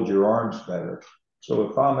can hold your arms better. So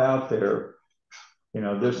if I'm out there, you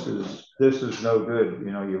know, this is no good,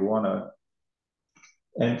 you know, you want to,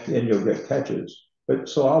 and you'll get catches. But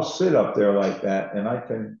so I'll sit up there like that, and I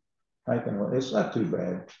can, it's not too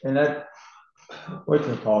bad. And that, what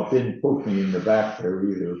you call it, didn't poke me in the back there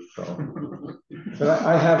either. So, but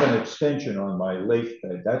I have an extension on my lathe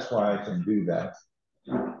bed. That's why I can do that.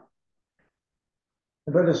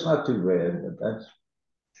 But it's not too bad. But that's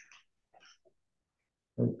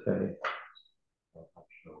okay.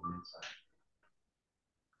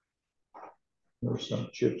 There's some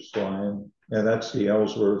chips flying. Yeah, that's the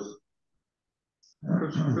Ellsworth.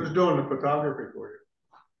 Who's doing the photography for you?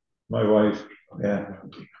 My wife. Yeah.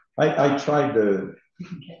 I tried to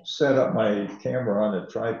set up my camera on a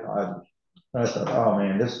tripod. I thought, oh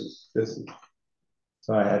man, this is.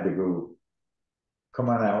 So I had to go, come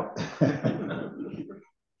on out.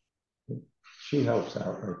 She helps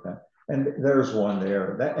out like that. And there's one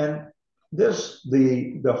there. And this,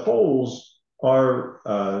 the holes are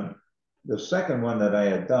the second one that I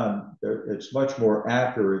had done, it's much more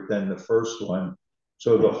accurate than the first one.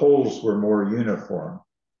 So the holes were more uniform.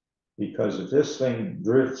 Because if this thing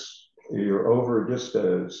drifts, you're over just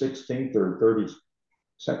a 16th or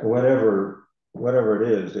 32nd, whatever it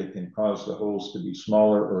is, it can cause the holes to be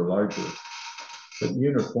smaller or larger. But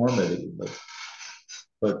uniformity,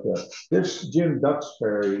 but this Jim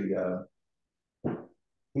Duxbury,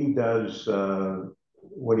 he does,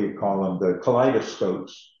 what do you call them? The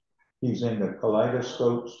kaleidoscopes. He's in the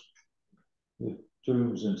kaleidoscopes, the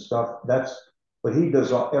tubes and stuff. But he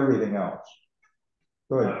does everything else.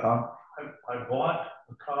 Go ahead, Tom. I bought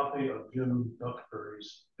a copy of Jim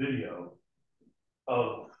Duxbury's video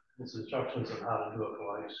of his instructions on how to do a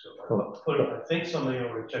kaleidoscope. I think somebody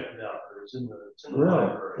already checked it out, but it's in the Really?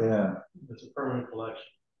 library. Yeah. It's a permanent collection.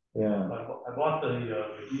 Yeah. I bought the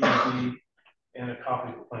DVD and a copy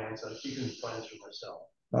of the plans. I'm keeping the plans for myself.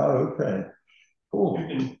 Oh, okay. Cool.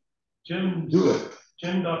 You can, do it.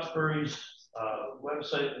 Jim Duxbury's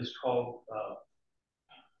website is called,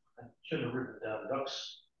 I should have written it down,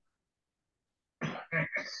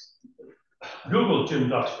 Google Jim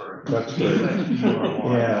Duxbury.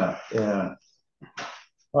 Yeah, yeah.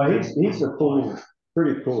 Well, he's a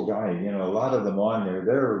pretty cool guy. You know, a lot of them on there,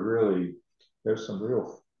 there's some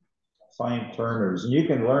real fine turners, and you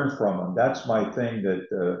can learn from them. That's my thing that,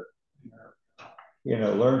 you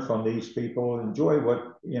know, learn from these people, enjoy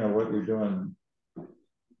what you're doing.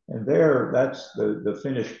 And that's the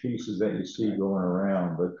finished pieces that you see going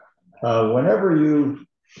around. But whenever you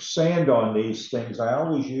sand on these things, I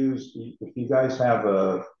always use, if you guys have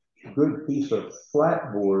a good piece of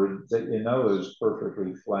flat board that you know is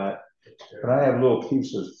perfectly flat, but I have little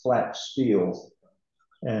pieces of flat steel,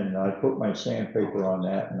 and I put my sandpaper on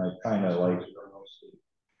that, and I kind of like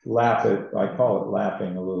lap it. I call it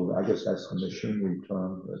lapping a little. I guess that's the machinery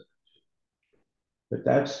term, but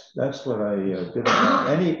that's what I did.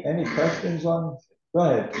 Any questions on? Go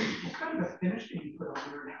ahead. What kind of a finish did you put on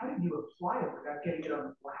there, and how did you apply it without getting it on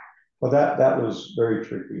the black? Well, that was very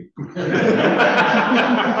tricky.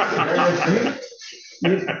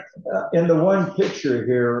 In the one picture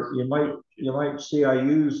here, you might see I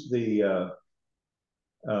used the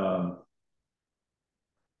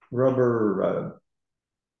rubber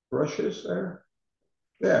brushes there.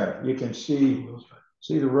 There, you can see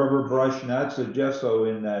the rubber brush, and that's the gesso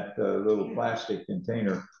in that little plastic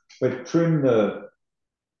container. But trim the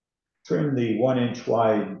 1-inch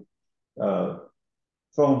wide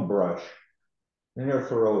foam brush, and they're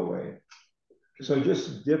throw away. So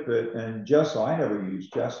just dip it, and gesso, I never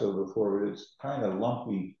used gesso before, but it's kind of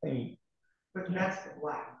lumpy paint. But that's the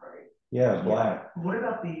black, right? Yeah, black. What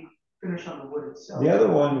about the finish on the wood itself? The other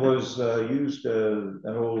one was used an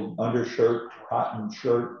old undershirt, cotton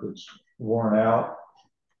shirt that's worn out.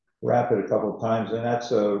 Wrap it a couple of times, and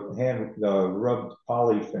that's a hand rubbed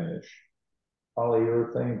poly finish,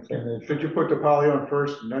 polyurethane finish. Did you put the poly on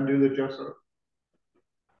first and then do the gesso?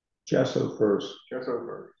 Gesso first. Gesso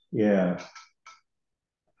first. Yeah.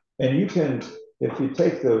 And you can, if you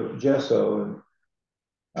take the gesso, and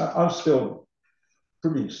I'm still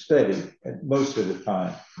pretty steady most of the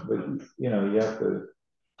time, but you know, you have to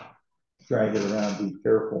drag it around, be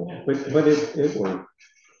careful. But it worked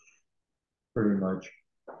pretty much.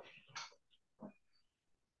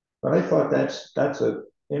 But I thought that's an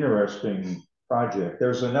interesting project.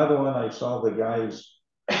 There's another one I saw the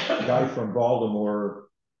guy from Baltimore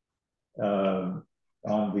on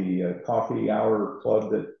the coffee hour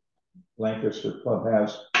club that Lancaster Club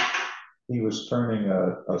has. He was turning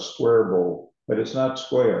a square bowl, but it's not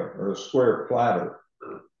square, or a square platter.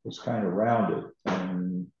 It's kind of rounded.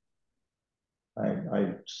 And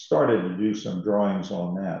I started to do some drawings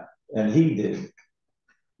on that. And he did.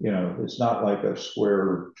 You know, it's not like a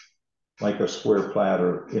square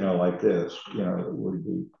platter, you know, like this. You know, it would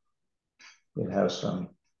be, it has some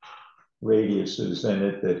radiuses in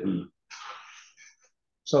it that he.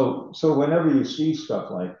 So whenever you see stuff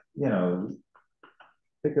like, you know,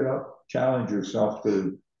 pick it up, challenge yourself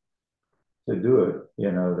to do it,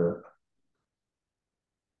 you know, to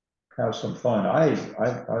have some fun. I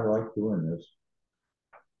like doing this.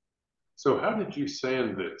 So how did you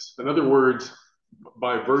sand this? In other words,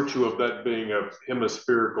 by virtue of that being a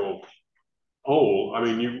hemispherical hole, I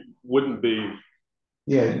mean, you wouldn't be.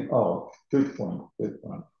 Yeah. Oh, good point. Good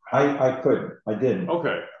point. I couldn't. I didn't.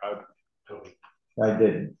 Okay. I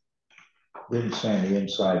didn't sand the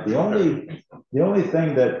inside. The only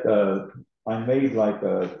thing that I made like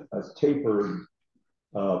a tapered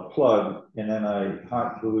plug, and then I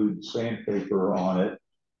hot glued sandpaper on it.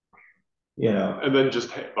 You know, and then just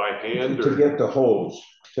by hand to get the holes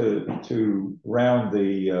to round the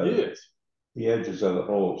yes. the edges of the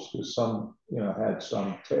holes, because some, had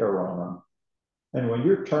some tear on them. And when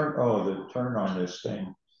you're the turn on this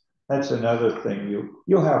thing, that's another thing.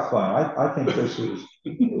 You'll have fun. I think this is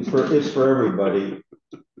it's for everybody.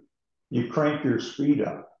 You crank your speed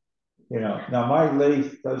up. Now my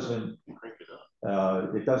lathe doesn't.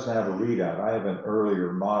 It doesn't have a readout. I have an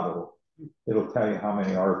earlier model. It'll tell you how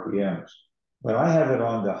many RPMs, but I have it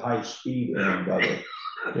on the high speed end of it.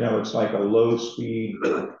 It's like a low speed,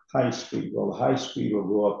 high speed. Well, the high speed will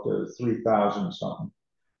go up to 3,000 something.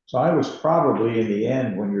 So I was probably in the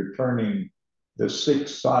end, when you're turning the 6th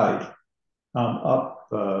side, up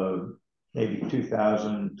maybe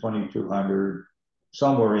 2,000, 2,200,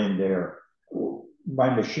 somewhere in there. My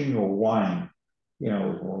machine will whine,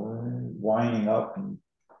 winding up. And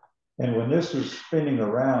when this is spinning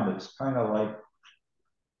around, it's kind of like,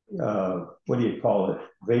 what do you call it?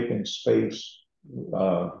 Vacant space,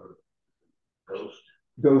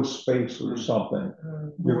 ghost space or something.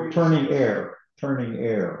 You're turning air,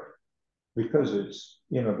 because it's,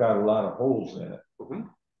 got a lot of holes in it,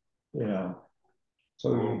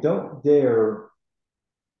 so you don't dare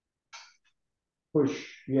push,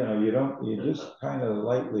 you just kind of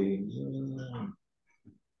lightly,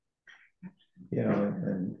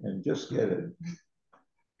 and just get it.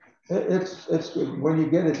 It's good when you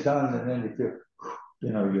get it done, and then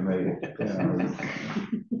you made it.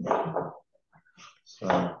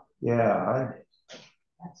 So yeah,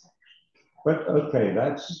 but okay.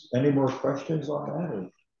 That's any more questions on that? Or,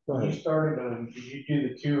 go ahead. You started. Did you do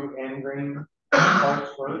the 2 end grain parts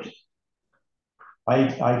first?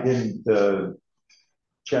 I didn't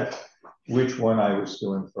check which one I was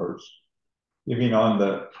doing first. You mean on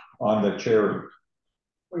the cherry?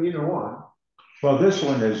 Well, either one. Well, this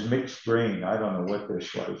one is mixed grain. I don't know what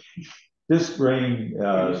this was. This grain.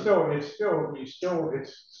 It's still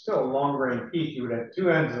a long grain piece. You would have 2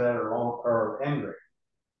 ends that are end grain.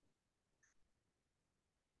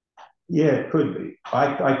 Yeah, it could be.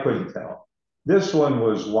 I couldn't tell. This one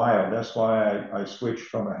was wild. That's why I switched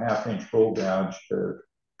from a 1/2 inch bull gouge to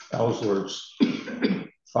Ellsworth's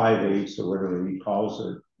 5/8 or whatever he calls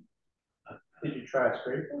it. Did you try a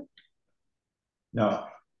scraper? No.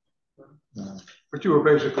 But you were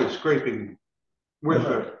basically scraping with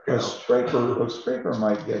a scraper. A scraper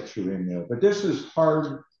might get you in there, but this is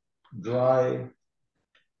hard, dry.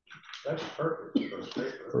 That's perfect for a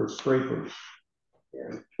scraper. For scrapers.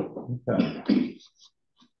 Yeah. Okay.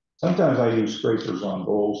 Sometimes I use scrapers on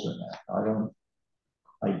bowls in that.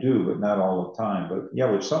 I do, but not all the time. But yeah,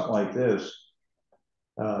 with something like this,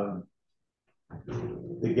 the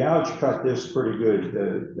gouge cut this pretty good,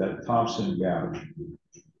 that Thompson gouge.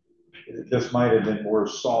 This might have been more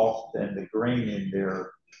soft, and the grain in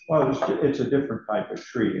there, well, it's a different type of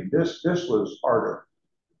tree. And this was harder.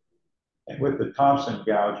 And with the Thompson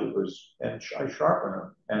gouge, it was, and I sharpened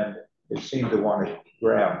them, and it seemed to want to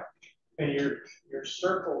grab. And your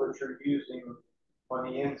circle that you're using on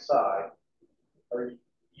the inside, or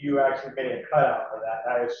you actually made a cutout for that?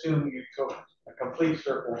 I assume you took a complete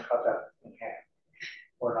circle and cut that in half,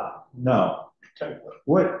 or not? No.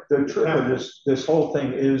 What the trick of this whole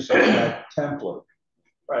thing is that template.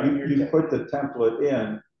 Right. You put the template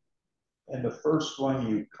in, and the first one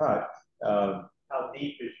you cut. How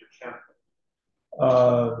deep is your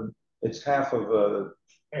template? It's half of a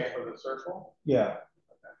circle. Yeah.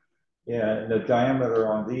 Yeah, and the diameter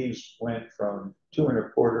on these went from 2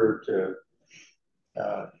 1/4 to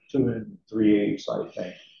 2 3/8, I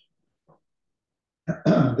think.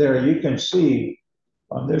 There you can see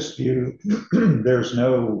on this view, there's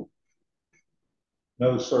no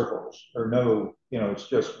circles or no, it's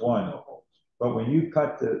just one. But when you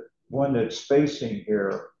cut the one that's facing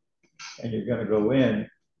here and you're going to go in,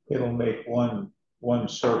 it'll make one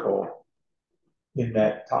circle in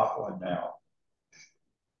that top one now.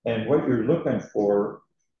 And what you're looking for,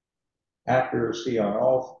 accuracy on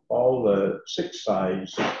all the 6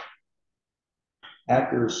 sides,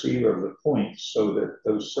 accuracy of the points so that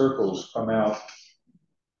those circles come out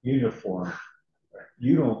uniform.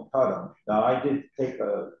 You don't cut them. Now I did take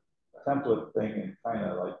a template thing and kind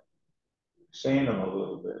of like sand them a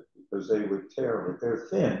little bit because they would tear, but they're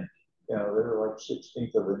thin. They're like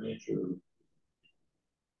 1/16 of an inch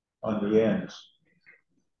on the ends.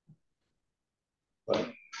 But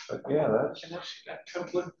yeah, that's. Can I see that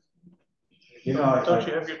template? Don't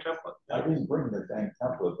you have your template? I didn't bring the dang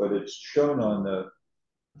template, but it's shown on the.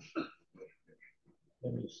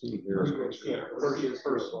 Let me see here.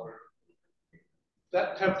 First one.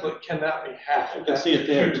 That template cannot be half. You can see it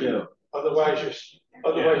there too. Otherwise, your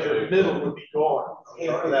middle would be gone.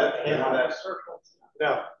 For that circle.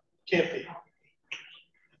 No, can't be.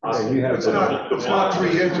 Yeah, you have It's not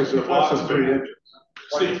 3 inches, it's less than 3 inches.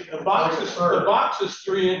 See, the box is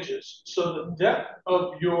 3 inches, so the depth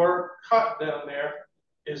of your cut down there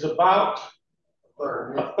is about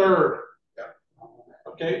a third.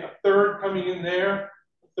 Okay, a third coming in there,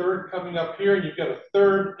 a third coming up here, and you've got a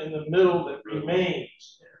third in the middle that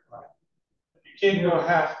remains. You can't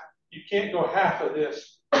go half of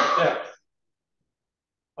this depth.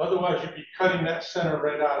 Otherwise, you'd be cutting that center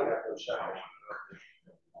right out of that.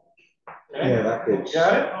 Okay? Yeah, that gets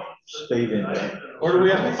Got it? stayed in there. Or do we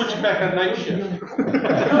have to put you back on night shift?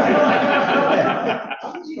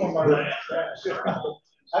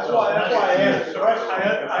 That's why I asked the question.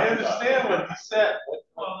 I understand what he said.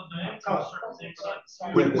 Well, the diameter of certain things like.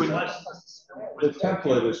 The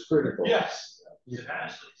template is critical. Yes. It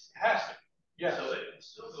has to. Has to. Yes. So it can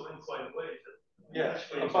still go in quite a way. Yes,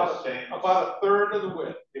 about a third of the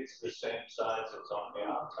width. It's the same size as on the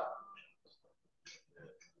outside.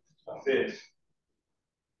 This.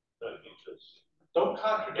 Don't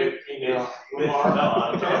contradict me now.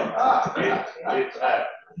 It's that.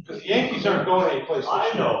 Because the Yankees aren't going anyplace.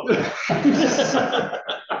 I know.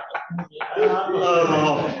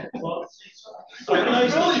 Well, So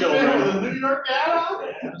nice Really children. big with a New York hat on?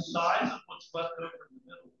 the size of what's left over in the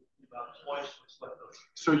middle would be about twice what's left over.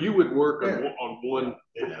 So you would work on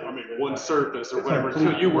one surface or whatever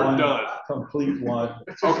until you were done. Complete one.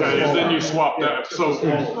 Okay, and then you swap that. So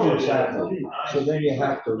Exactly. So then you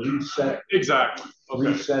have to reset. Exactly. Okay.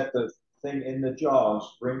 Reset the thing in the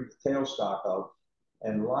jaws, bring the tailstock up,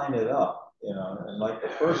 and line it up. You know, and like the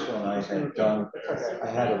first one I had done, I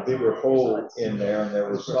had a bigger hole in there, and there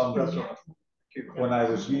was some. When I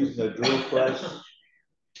was using the drill press,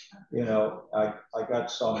 you know, I got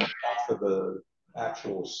some off of the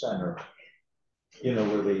actual center, you know,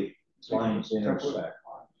 where the lines intersect.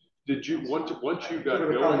 Did you once you got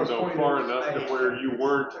going though far enough to where you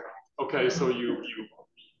weren't okay? So you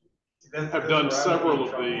have done several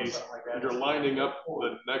of these, and you're lining up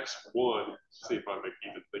the next one. See if I'm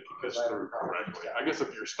even thinking this through correctly. I guess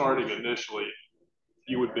if you're starting initially,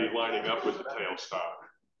 you would be lining up with the tailstock.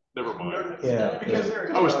 Never mind. Yeah.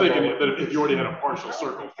 I was thinking that if you already had a partial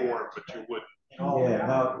circle form, but you wouldn't. Yeah.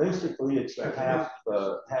 Now basically it's a half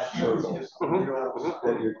circle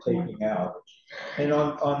that you're taking out, and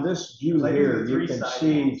on this view here you can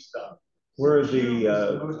see where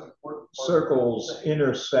the circles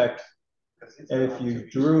intersect. And if you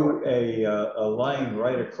drew a line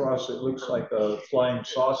right across, it looks like a flying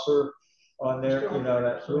saucer on there, you know,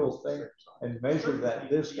 that little thing, and measure that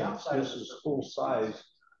distance. This is full size,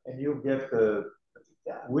 and you'll get the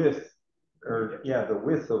width, or yeah, the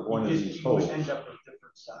width of one of these holes.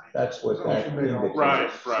 That's what that indicates.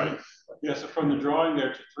 Right. Yeah, so from the drawing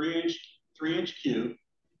there to 3 inch cube,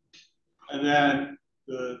 and then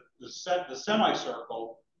the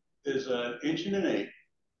semicircle is 1 1/8 inch.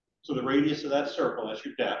 So the radius of that circle, that's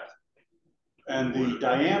your depth. And the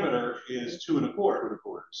diameter is 2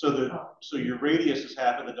 1/4. So your radius is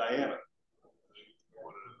half of the diameter.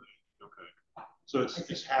 Okay. So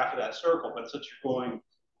it's half of that circle, but since you're going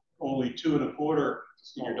only 2 1/4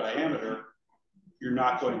 in your diameter, you're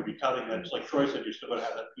not going to be cutting that. Just like Troy said, you're still going to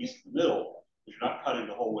have that piece in the middle, but you're not cutting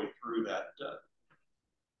the whole way through that.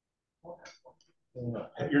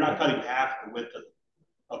 You're not cutting half the width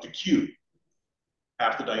of the cube.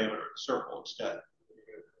 Half the diameter of the circle instead.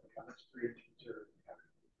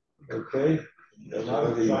 Okay,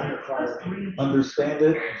 understand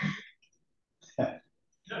it.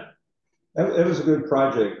 It was a good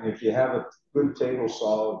project. If you have a good table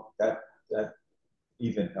saw, that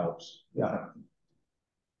even helps. Yeah.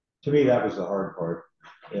 To me, that was the hard part.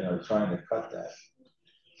 You know, trying to cut that.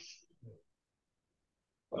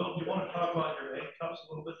 Well, do you want to talk about your egg cups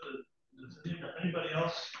a little bit? Does anybody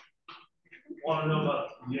else want to know about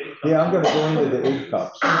the egg cups? Yeah, I'm going to go into the egg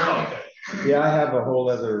cups. Okay. Yeah, I have a whole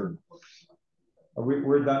other.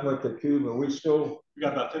 We're done with the cube. Are we still? We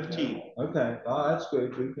got about 15. Okay, oh, that's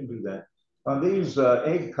good. We can do that. On these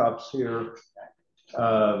egg cups here,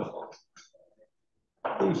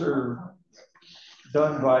 these are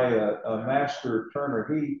done by a master turner.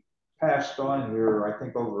 He passed on here, I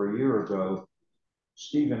think, over a year ago.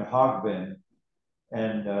 Stephen Hogbin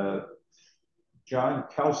and John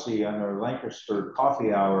Kelsey on our Lancaster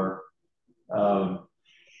Coffee Hour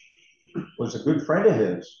was a good friend of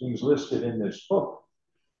his. He's listed in this book.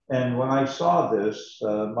 And when I saw this,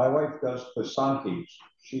 my wife does Pasankis.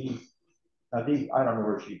 I don't know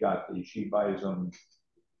where she got these. She buys them.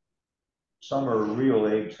 Some are real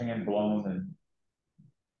eggs, hand blown, and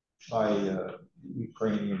by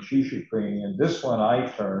Ukrainian. She's Ukrainian. This one I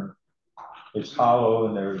turned. It's hollow,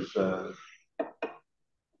 and there's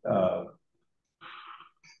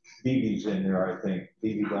BBs in there, I think,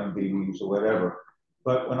 BB gun BBs or whatever.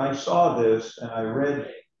 But when I saw this and I read,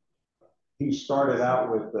 he started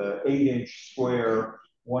out with the 8-inch square,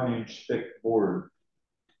 1-inch thick board.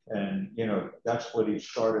 And, you know, that's what he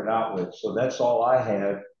started out with. So that's all I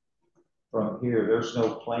had from here. There's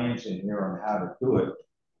no plans in here on how to do it.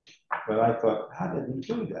 But I thought, how did he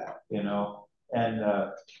do that? You know, and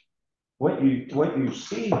what you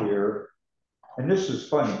see here, and this is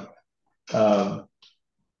funny.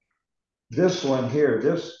 This one here,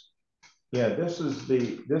 this is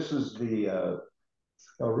the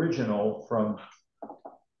original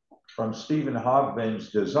from Stephen Hogben's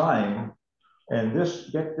design. And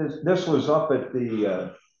this was up at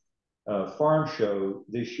the farm show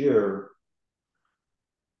this year.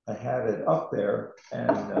 I had it up there,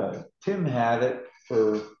 and Tim had it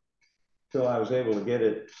till I was able to get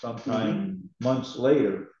it sometime months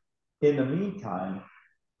later. In the meantime,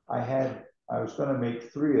 I was going to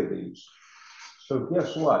make 3 of these. So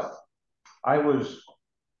guess what? I was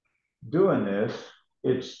doing this.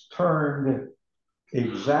 It's turned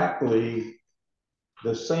exactly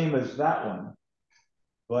the same as that one.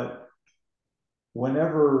 But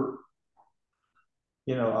whenever,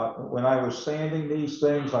 you know, when I was sanding these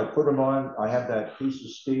things, I put them on, I had that piece of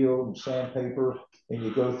steel and sandpaper, and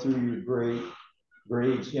you go through your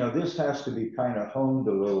grades. You know, this has to be kind of honed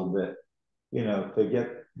a little bit, you know, to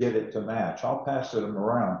get it to match. I'll pass them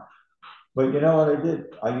around. But you know what I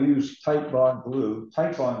did? I used Titebond glue.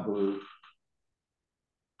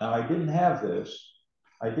 Now I didn't have this.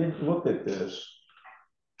 I didn't look at this.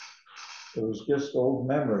 It was just old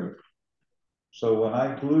memory. So when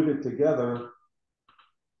I glued it together,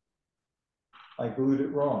 I glued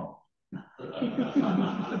it wrong.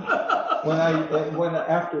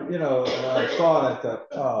 After, you know, when I saw it, I thought,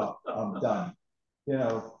 oh, I'm done. You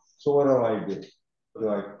know, so what do? Do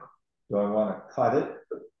I want to cut it?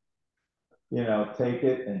 You know, take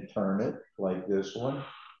it and turn it like this one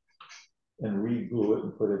and re-glue it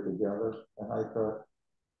and put it together. And I thought,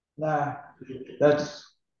 nah, that's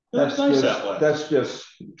just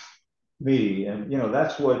me. And you know,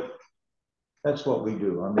 that's what we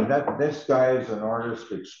do. I mean, this guy is an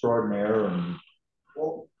artist extraordinaire. And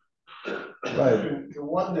well, the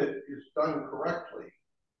one that is done correctly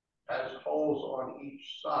has holes on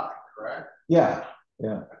each side, correct? Yeah,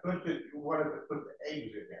 yeah. I thought that you wanted to put the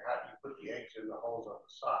eggs in there. How do you put the eggs in the holes on the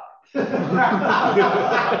side?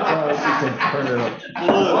 Well, you can turn it up.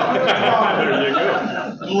 There you go.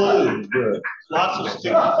 Glue. Good. Lots of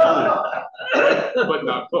sticky glue. But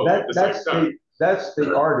not both at the same time. That's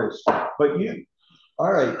the artist. But you,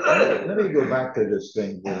 all right, let me go back to this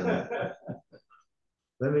thing here.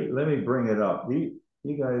 Let me bring it up. You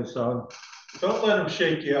guys, don't let them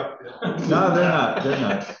shake you up. No, they're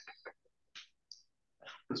not.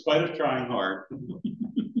 In spite of trying hard.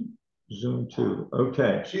 Zoom 2,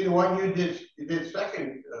 okay. See, the one you did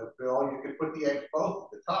second, Bill, you could put the eggs both at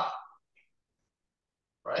the top,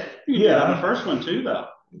 right? Yeah, on the first one too, though.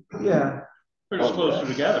 Yeah. They're just closer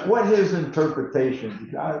together. What his interpretation,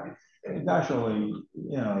 gosh, only,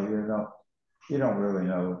 you don't really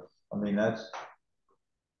know. I mean, that's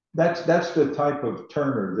the type of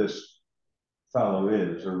turner this fellow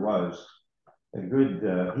is or was. A good,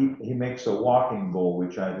 he makes a walking bowl,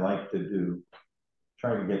 which I'd like to do.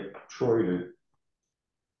 Try to get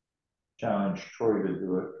challenge Troy to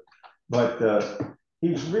do it. But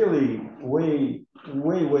he's really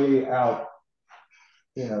way out,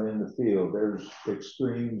 you know, in the field. There's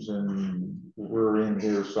extremes and we're in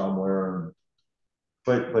here somewhere.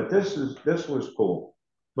 But this was cool.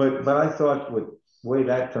 But I thought with the way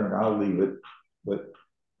that turned, I'll leave it. But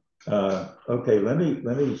okay, let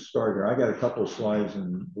me start here. I got a couple of slides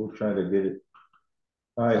and we'll try to get it.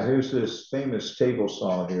 All right, here's this famous table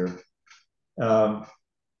saw here.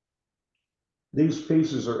 These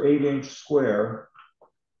pieces are 8-inch square.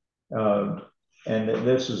 And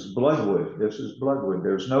this is bloodwood.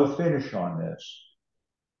 There's no finish on this.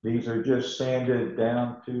 These are just sanded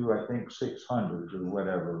down to, I think, 600 or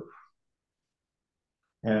whatever.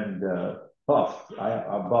 And buffed.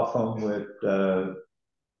 I buff them with,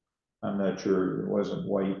 I'm not sure, it wasn't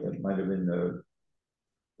white. It might have been the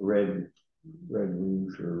red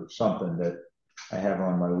rouge or something that I have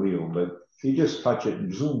on my wheel. But you just touch it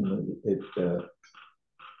and zoom,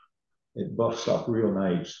 it buffs up real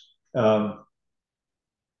nice.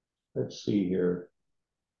 Let's see here.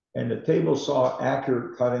 And the table saw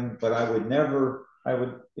accurate cutting, but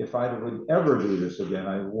if I would ever do this again,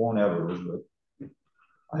 I won't ever, but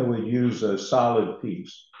I would use a solid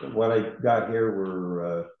piece. What I got here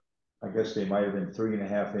were, I guess they might have been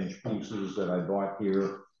 3.5-inch pieces that I bought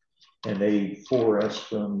here. and they 4S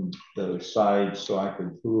from the sides so I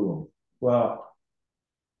could glue them. Well,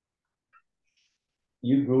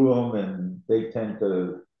 you glue them and they tend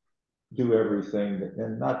to do everything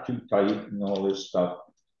and not too tight and all this stuff,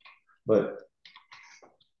 but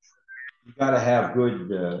you got to have a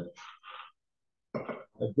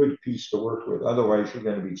good piece to work with. Otherwise, you're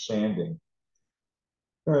going to be sanding.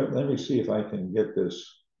 All right, let me see if I can get this.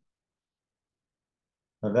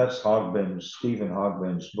 Now that's Stephen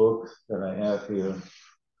Hogben's book that I have here.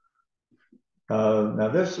 Now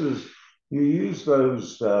this is, you use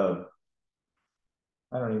those, I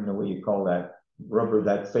don't even know what you call that rubber,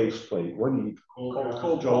 that faceplate. What do you?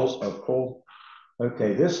 Cold jaws. Cold.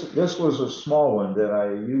 Okay, this was a small one that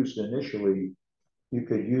I used initially. You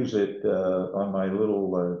could use it on my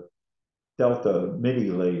little Delta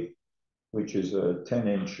MIDI lathe, which is a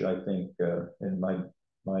 10-inch, I think, and my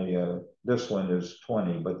this one is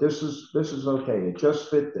 20, but this is okay. It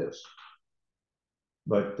just fit this.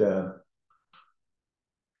 But so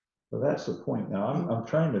that's the point. Now I'm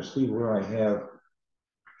trying to see where I have.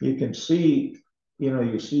 You can see,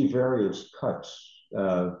 you see various cuts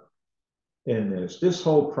in this. This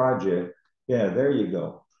whole project, yeah, there you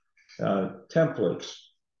go. Templates.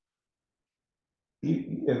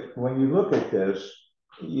 When you look at this,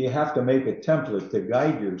 you have to make a template to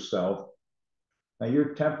guide yourself. Now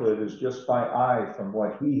your template is just by eye from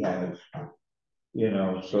what he has,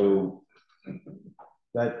 so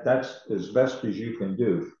that's as best as you can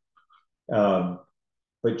do.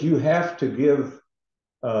 But you have to give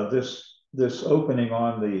this opening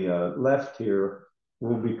on the left here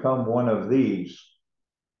will become one of these,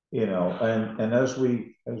 and as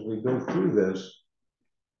we go through this,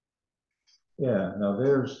 yeah, now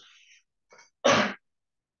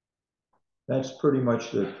that's pretty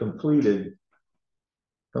much the completed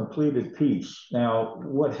piece. Now,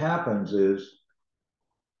 what happens is,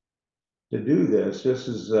 to do this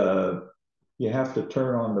is, you have to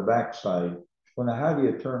turn on the backside. Well, now, how do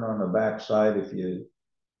you turn on the backside if you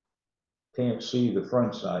can't see the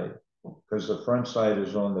front side? Because the front side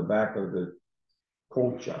is on the back of the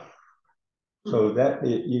cold chuck. So that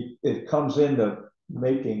it comes into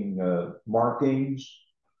making markings,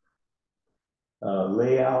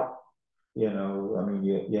 layout. I mean,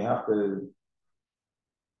 you have to,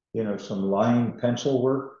 some line pencil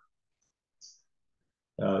work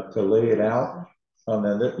to lay it out. And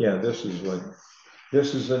then, yeah, this is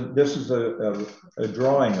a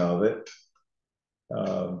drawing of it.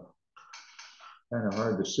 Kind of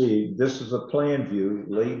hard to see. This is a plan view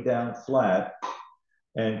laid down flat.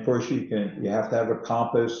 And of course you have to have a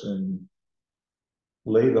compass and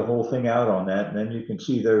lay the whole thing out on that. And then you can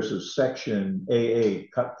see there's a section AA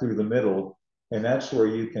cut through the middle, and that's where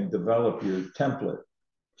you can develop your template.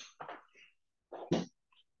 Hit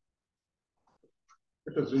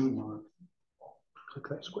the zoom on it. Click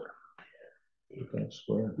that square. Click that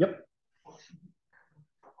square. Yep.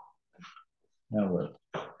 Now what?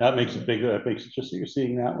 That makes it bigger. That makes it just so you're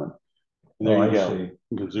seeing that one. And there you go. See.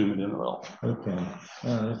 You can zoom it in a little. Okay.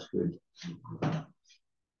 Oh, that's good.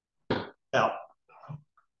 Now,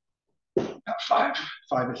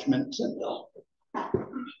 five-ish minutes in.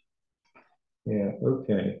 Yeah.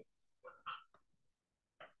 Okay.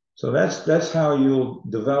 So that's how you'll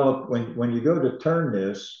develop when you go to turn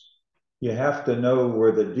this. You have to know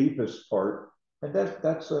where the deepest part, and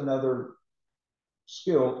that's another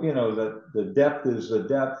skill. That the depth is the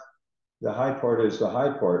depth. The high part is the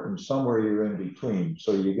high part, and somewhere you're in between.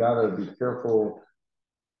 So you got to be careful,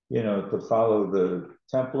 to follow the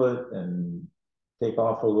template and take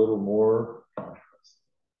off a little more.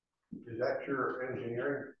 Is that your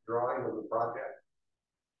engineering drawing of the project?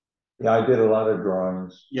 Yeah, I did a lot of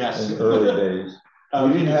drawings. Yes. In the early days.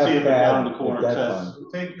 We didn't have CAD down in the corner. Does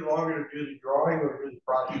it take you longer to do the drawing or do the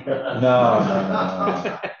project? No.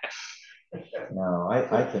 No,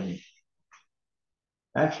 I can.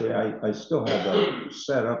 Actually, I still have that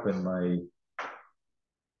set up in my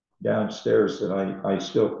downstairs that I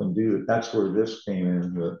still can do. That's where this came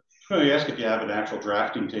in. But Let me ask if you have an actual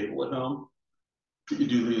drafting table at home. You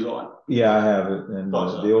do these on? Yeah, I have it. And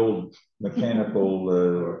the old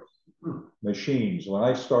mechanical machines. When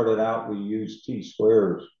I started out, we used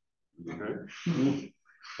T-squares. And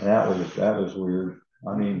that was weird.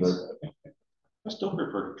 I mean, but I still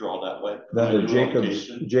prefer to draw that way. Then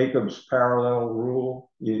the Jacob's parallel rule.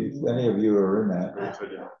 Any of you are in that? Yes, I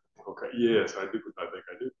do. Okay. Yes, I do. I think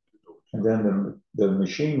I do. And then the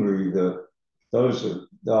machinery, those are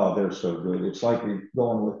they're so good. It's like you're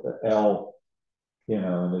going with the L,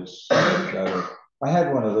 and it's better. I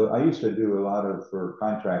had one of those. I used to do a lot of for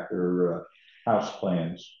contractor house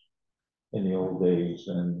plans in the old days,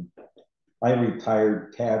 and I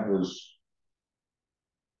retired, CAD was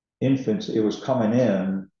infancy, it was coming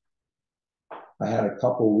in. I had a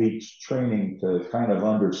couple weeks training to kind of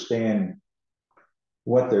understand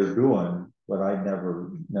what they're doing, but I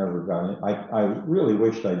never got it. I really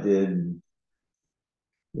wished I did, and,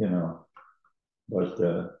 you know, but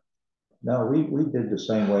no, we did the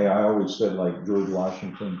same way. I always said, like George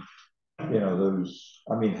Washington, you know, those,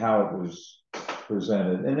 I mean, how it was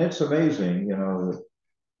presented. And it's amazing, you know, that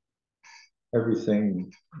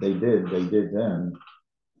everything they did then.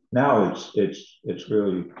 Now it's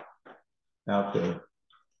really out there.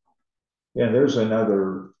 Yeah, there's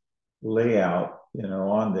another layout, you know,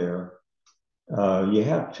 on there. You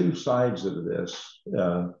have two sides of this,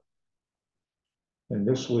 and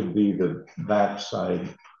this would be the back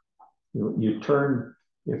side. You turn,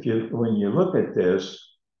 when you look at this,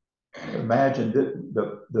 imagine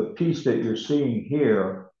that the piece that you're seeing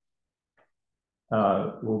here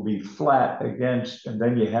will be flat against, and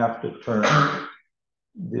then you have to turn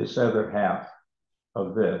this other half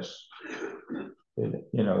of this. You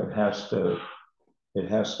know, it has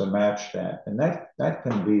to match that, and that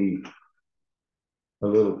can be a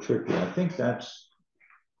little tricky. I think that's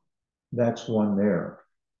one there.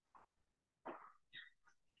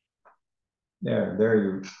 Yeah, there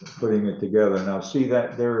you're putting it together. Now see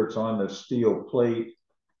that there, it's on the steel plate.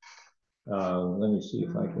 Let me see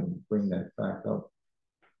if I can bring that back up.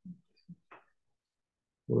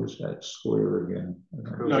 Where's that square again?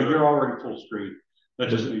 No, you're already full screen. That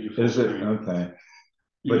just means you full screen. Is it? Okay.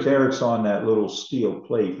 But there it's on that little steel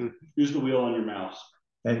plate. Use the wheel on your mouse.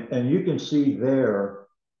 And you can see there,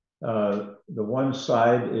 the one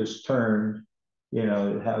side is turned, you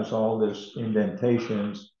know, it has all this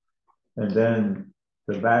indentations, and then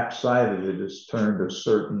the back side of it is turned a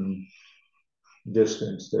certain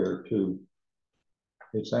distance there too.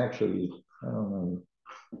 It's actually, I don't know,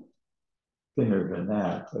 thinner than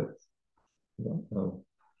that, but I don't know.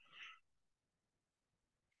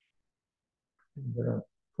 I'm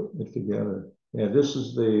putting it together. Yeah, this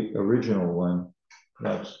is the original one.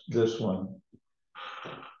 That's this one.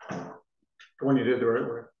 The one you did the right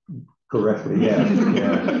way. Correctly, yeah,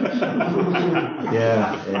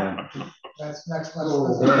 yeah. That's next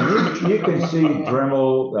level. Yeah, you can see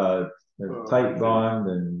Dremel, the tight bond,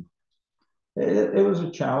 and it was a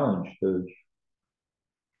challenge to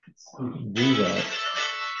do that.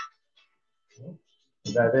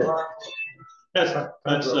 Is that it?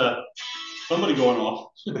 That's somebody going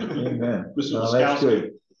off. Amen. Mr. That's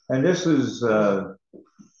good. And this is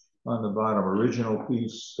on the bottom, original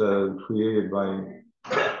piece created by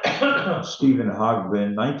Stephen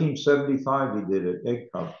Hogbin, 1975 he did it,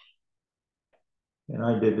 Egg Cup. And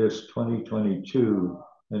I did this 2022,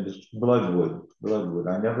 and it's bloodwood.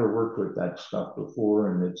 I never worked with that stuff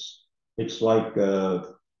before, and it's like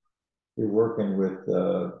you're working with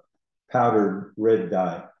powdered red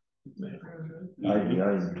dye. I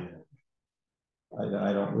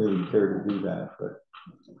don't really care to do that, but.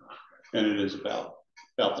 And it is about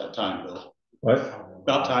that time, Bill. What?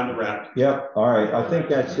 About time to wrap. Yep. All right. I think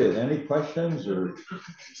that's it. Any questions or?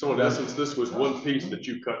 So in essence, this was one piece that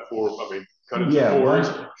you cut into fours,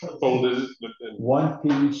 folded it. And one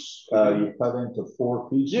piece you cut into 4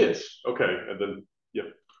 pieces. Yes. Okay. And then,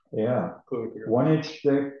 yep. Yeah. 1 inch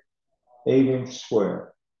thick, 8 inch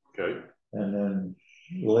square. Okay. And then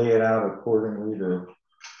lay it out accordingly to.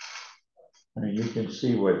 I mean, you can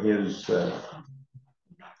see what his.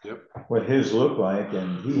 What his looked like,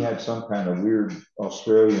 and he had some kind of weird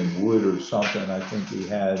Australian wood or something. I think he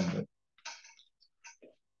had.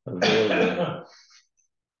 But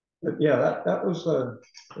yeah, that was an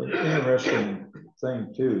interesting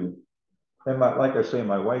thing too. And like I say,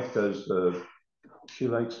 my wife does. She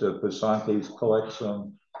likes the Pasantes, collect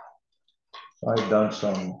some. I've done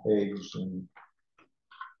some eggs, and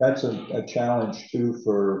that's a challenge too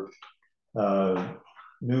for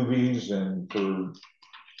newbies and for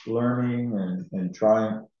learning and try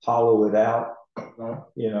and hollow it out,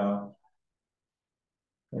 you know.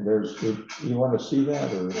 And you want to see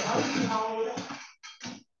that, or?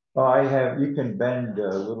 Oh, I have. You can bend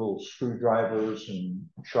little screwdrivers and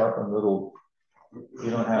sharpen little. You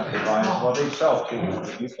don't have to buy them. Well, they sell tools,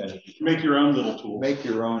 but you can make your own little tools. Make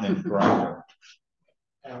your own and grind them.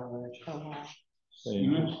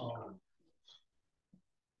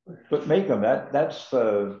 But make them. That's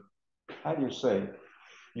how do you say?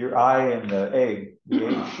 Your eye and the egg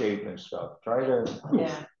shape and stuff. Try to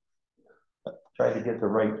get the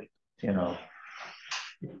right, you know.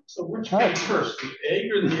 So which came first, the egg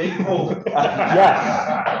or the egg holder?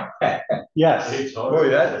 Yes. Boy,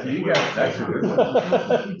 that's a good one.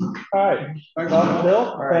 All right.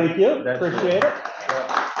 Bill, thank you. Appreciate it.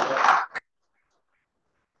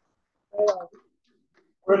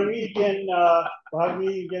 We're gonna meet again, we'll have a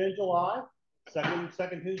meeting again in July,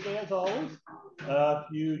 second Tuesday as always. If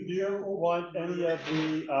you do want any of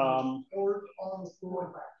the,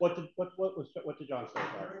 what did John say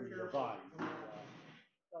about the design?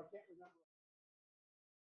 I can't remember.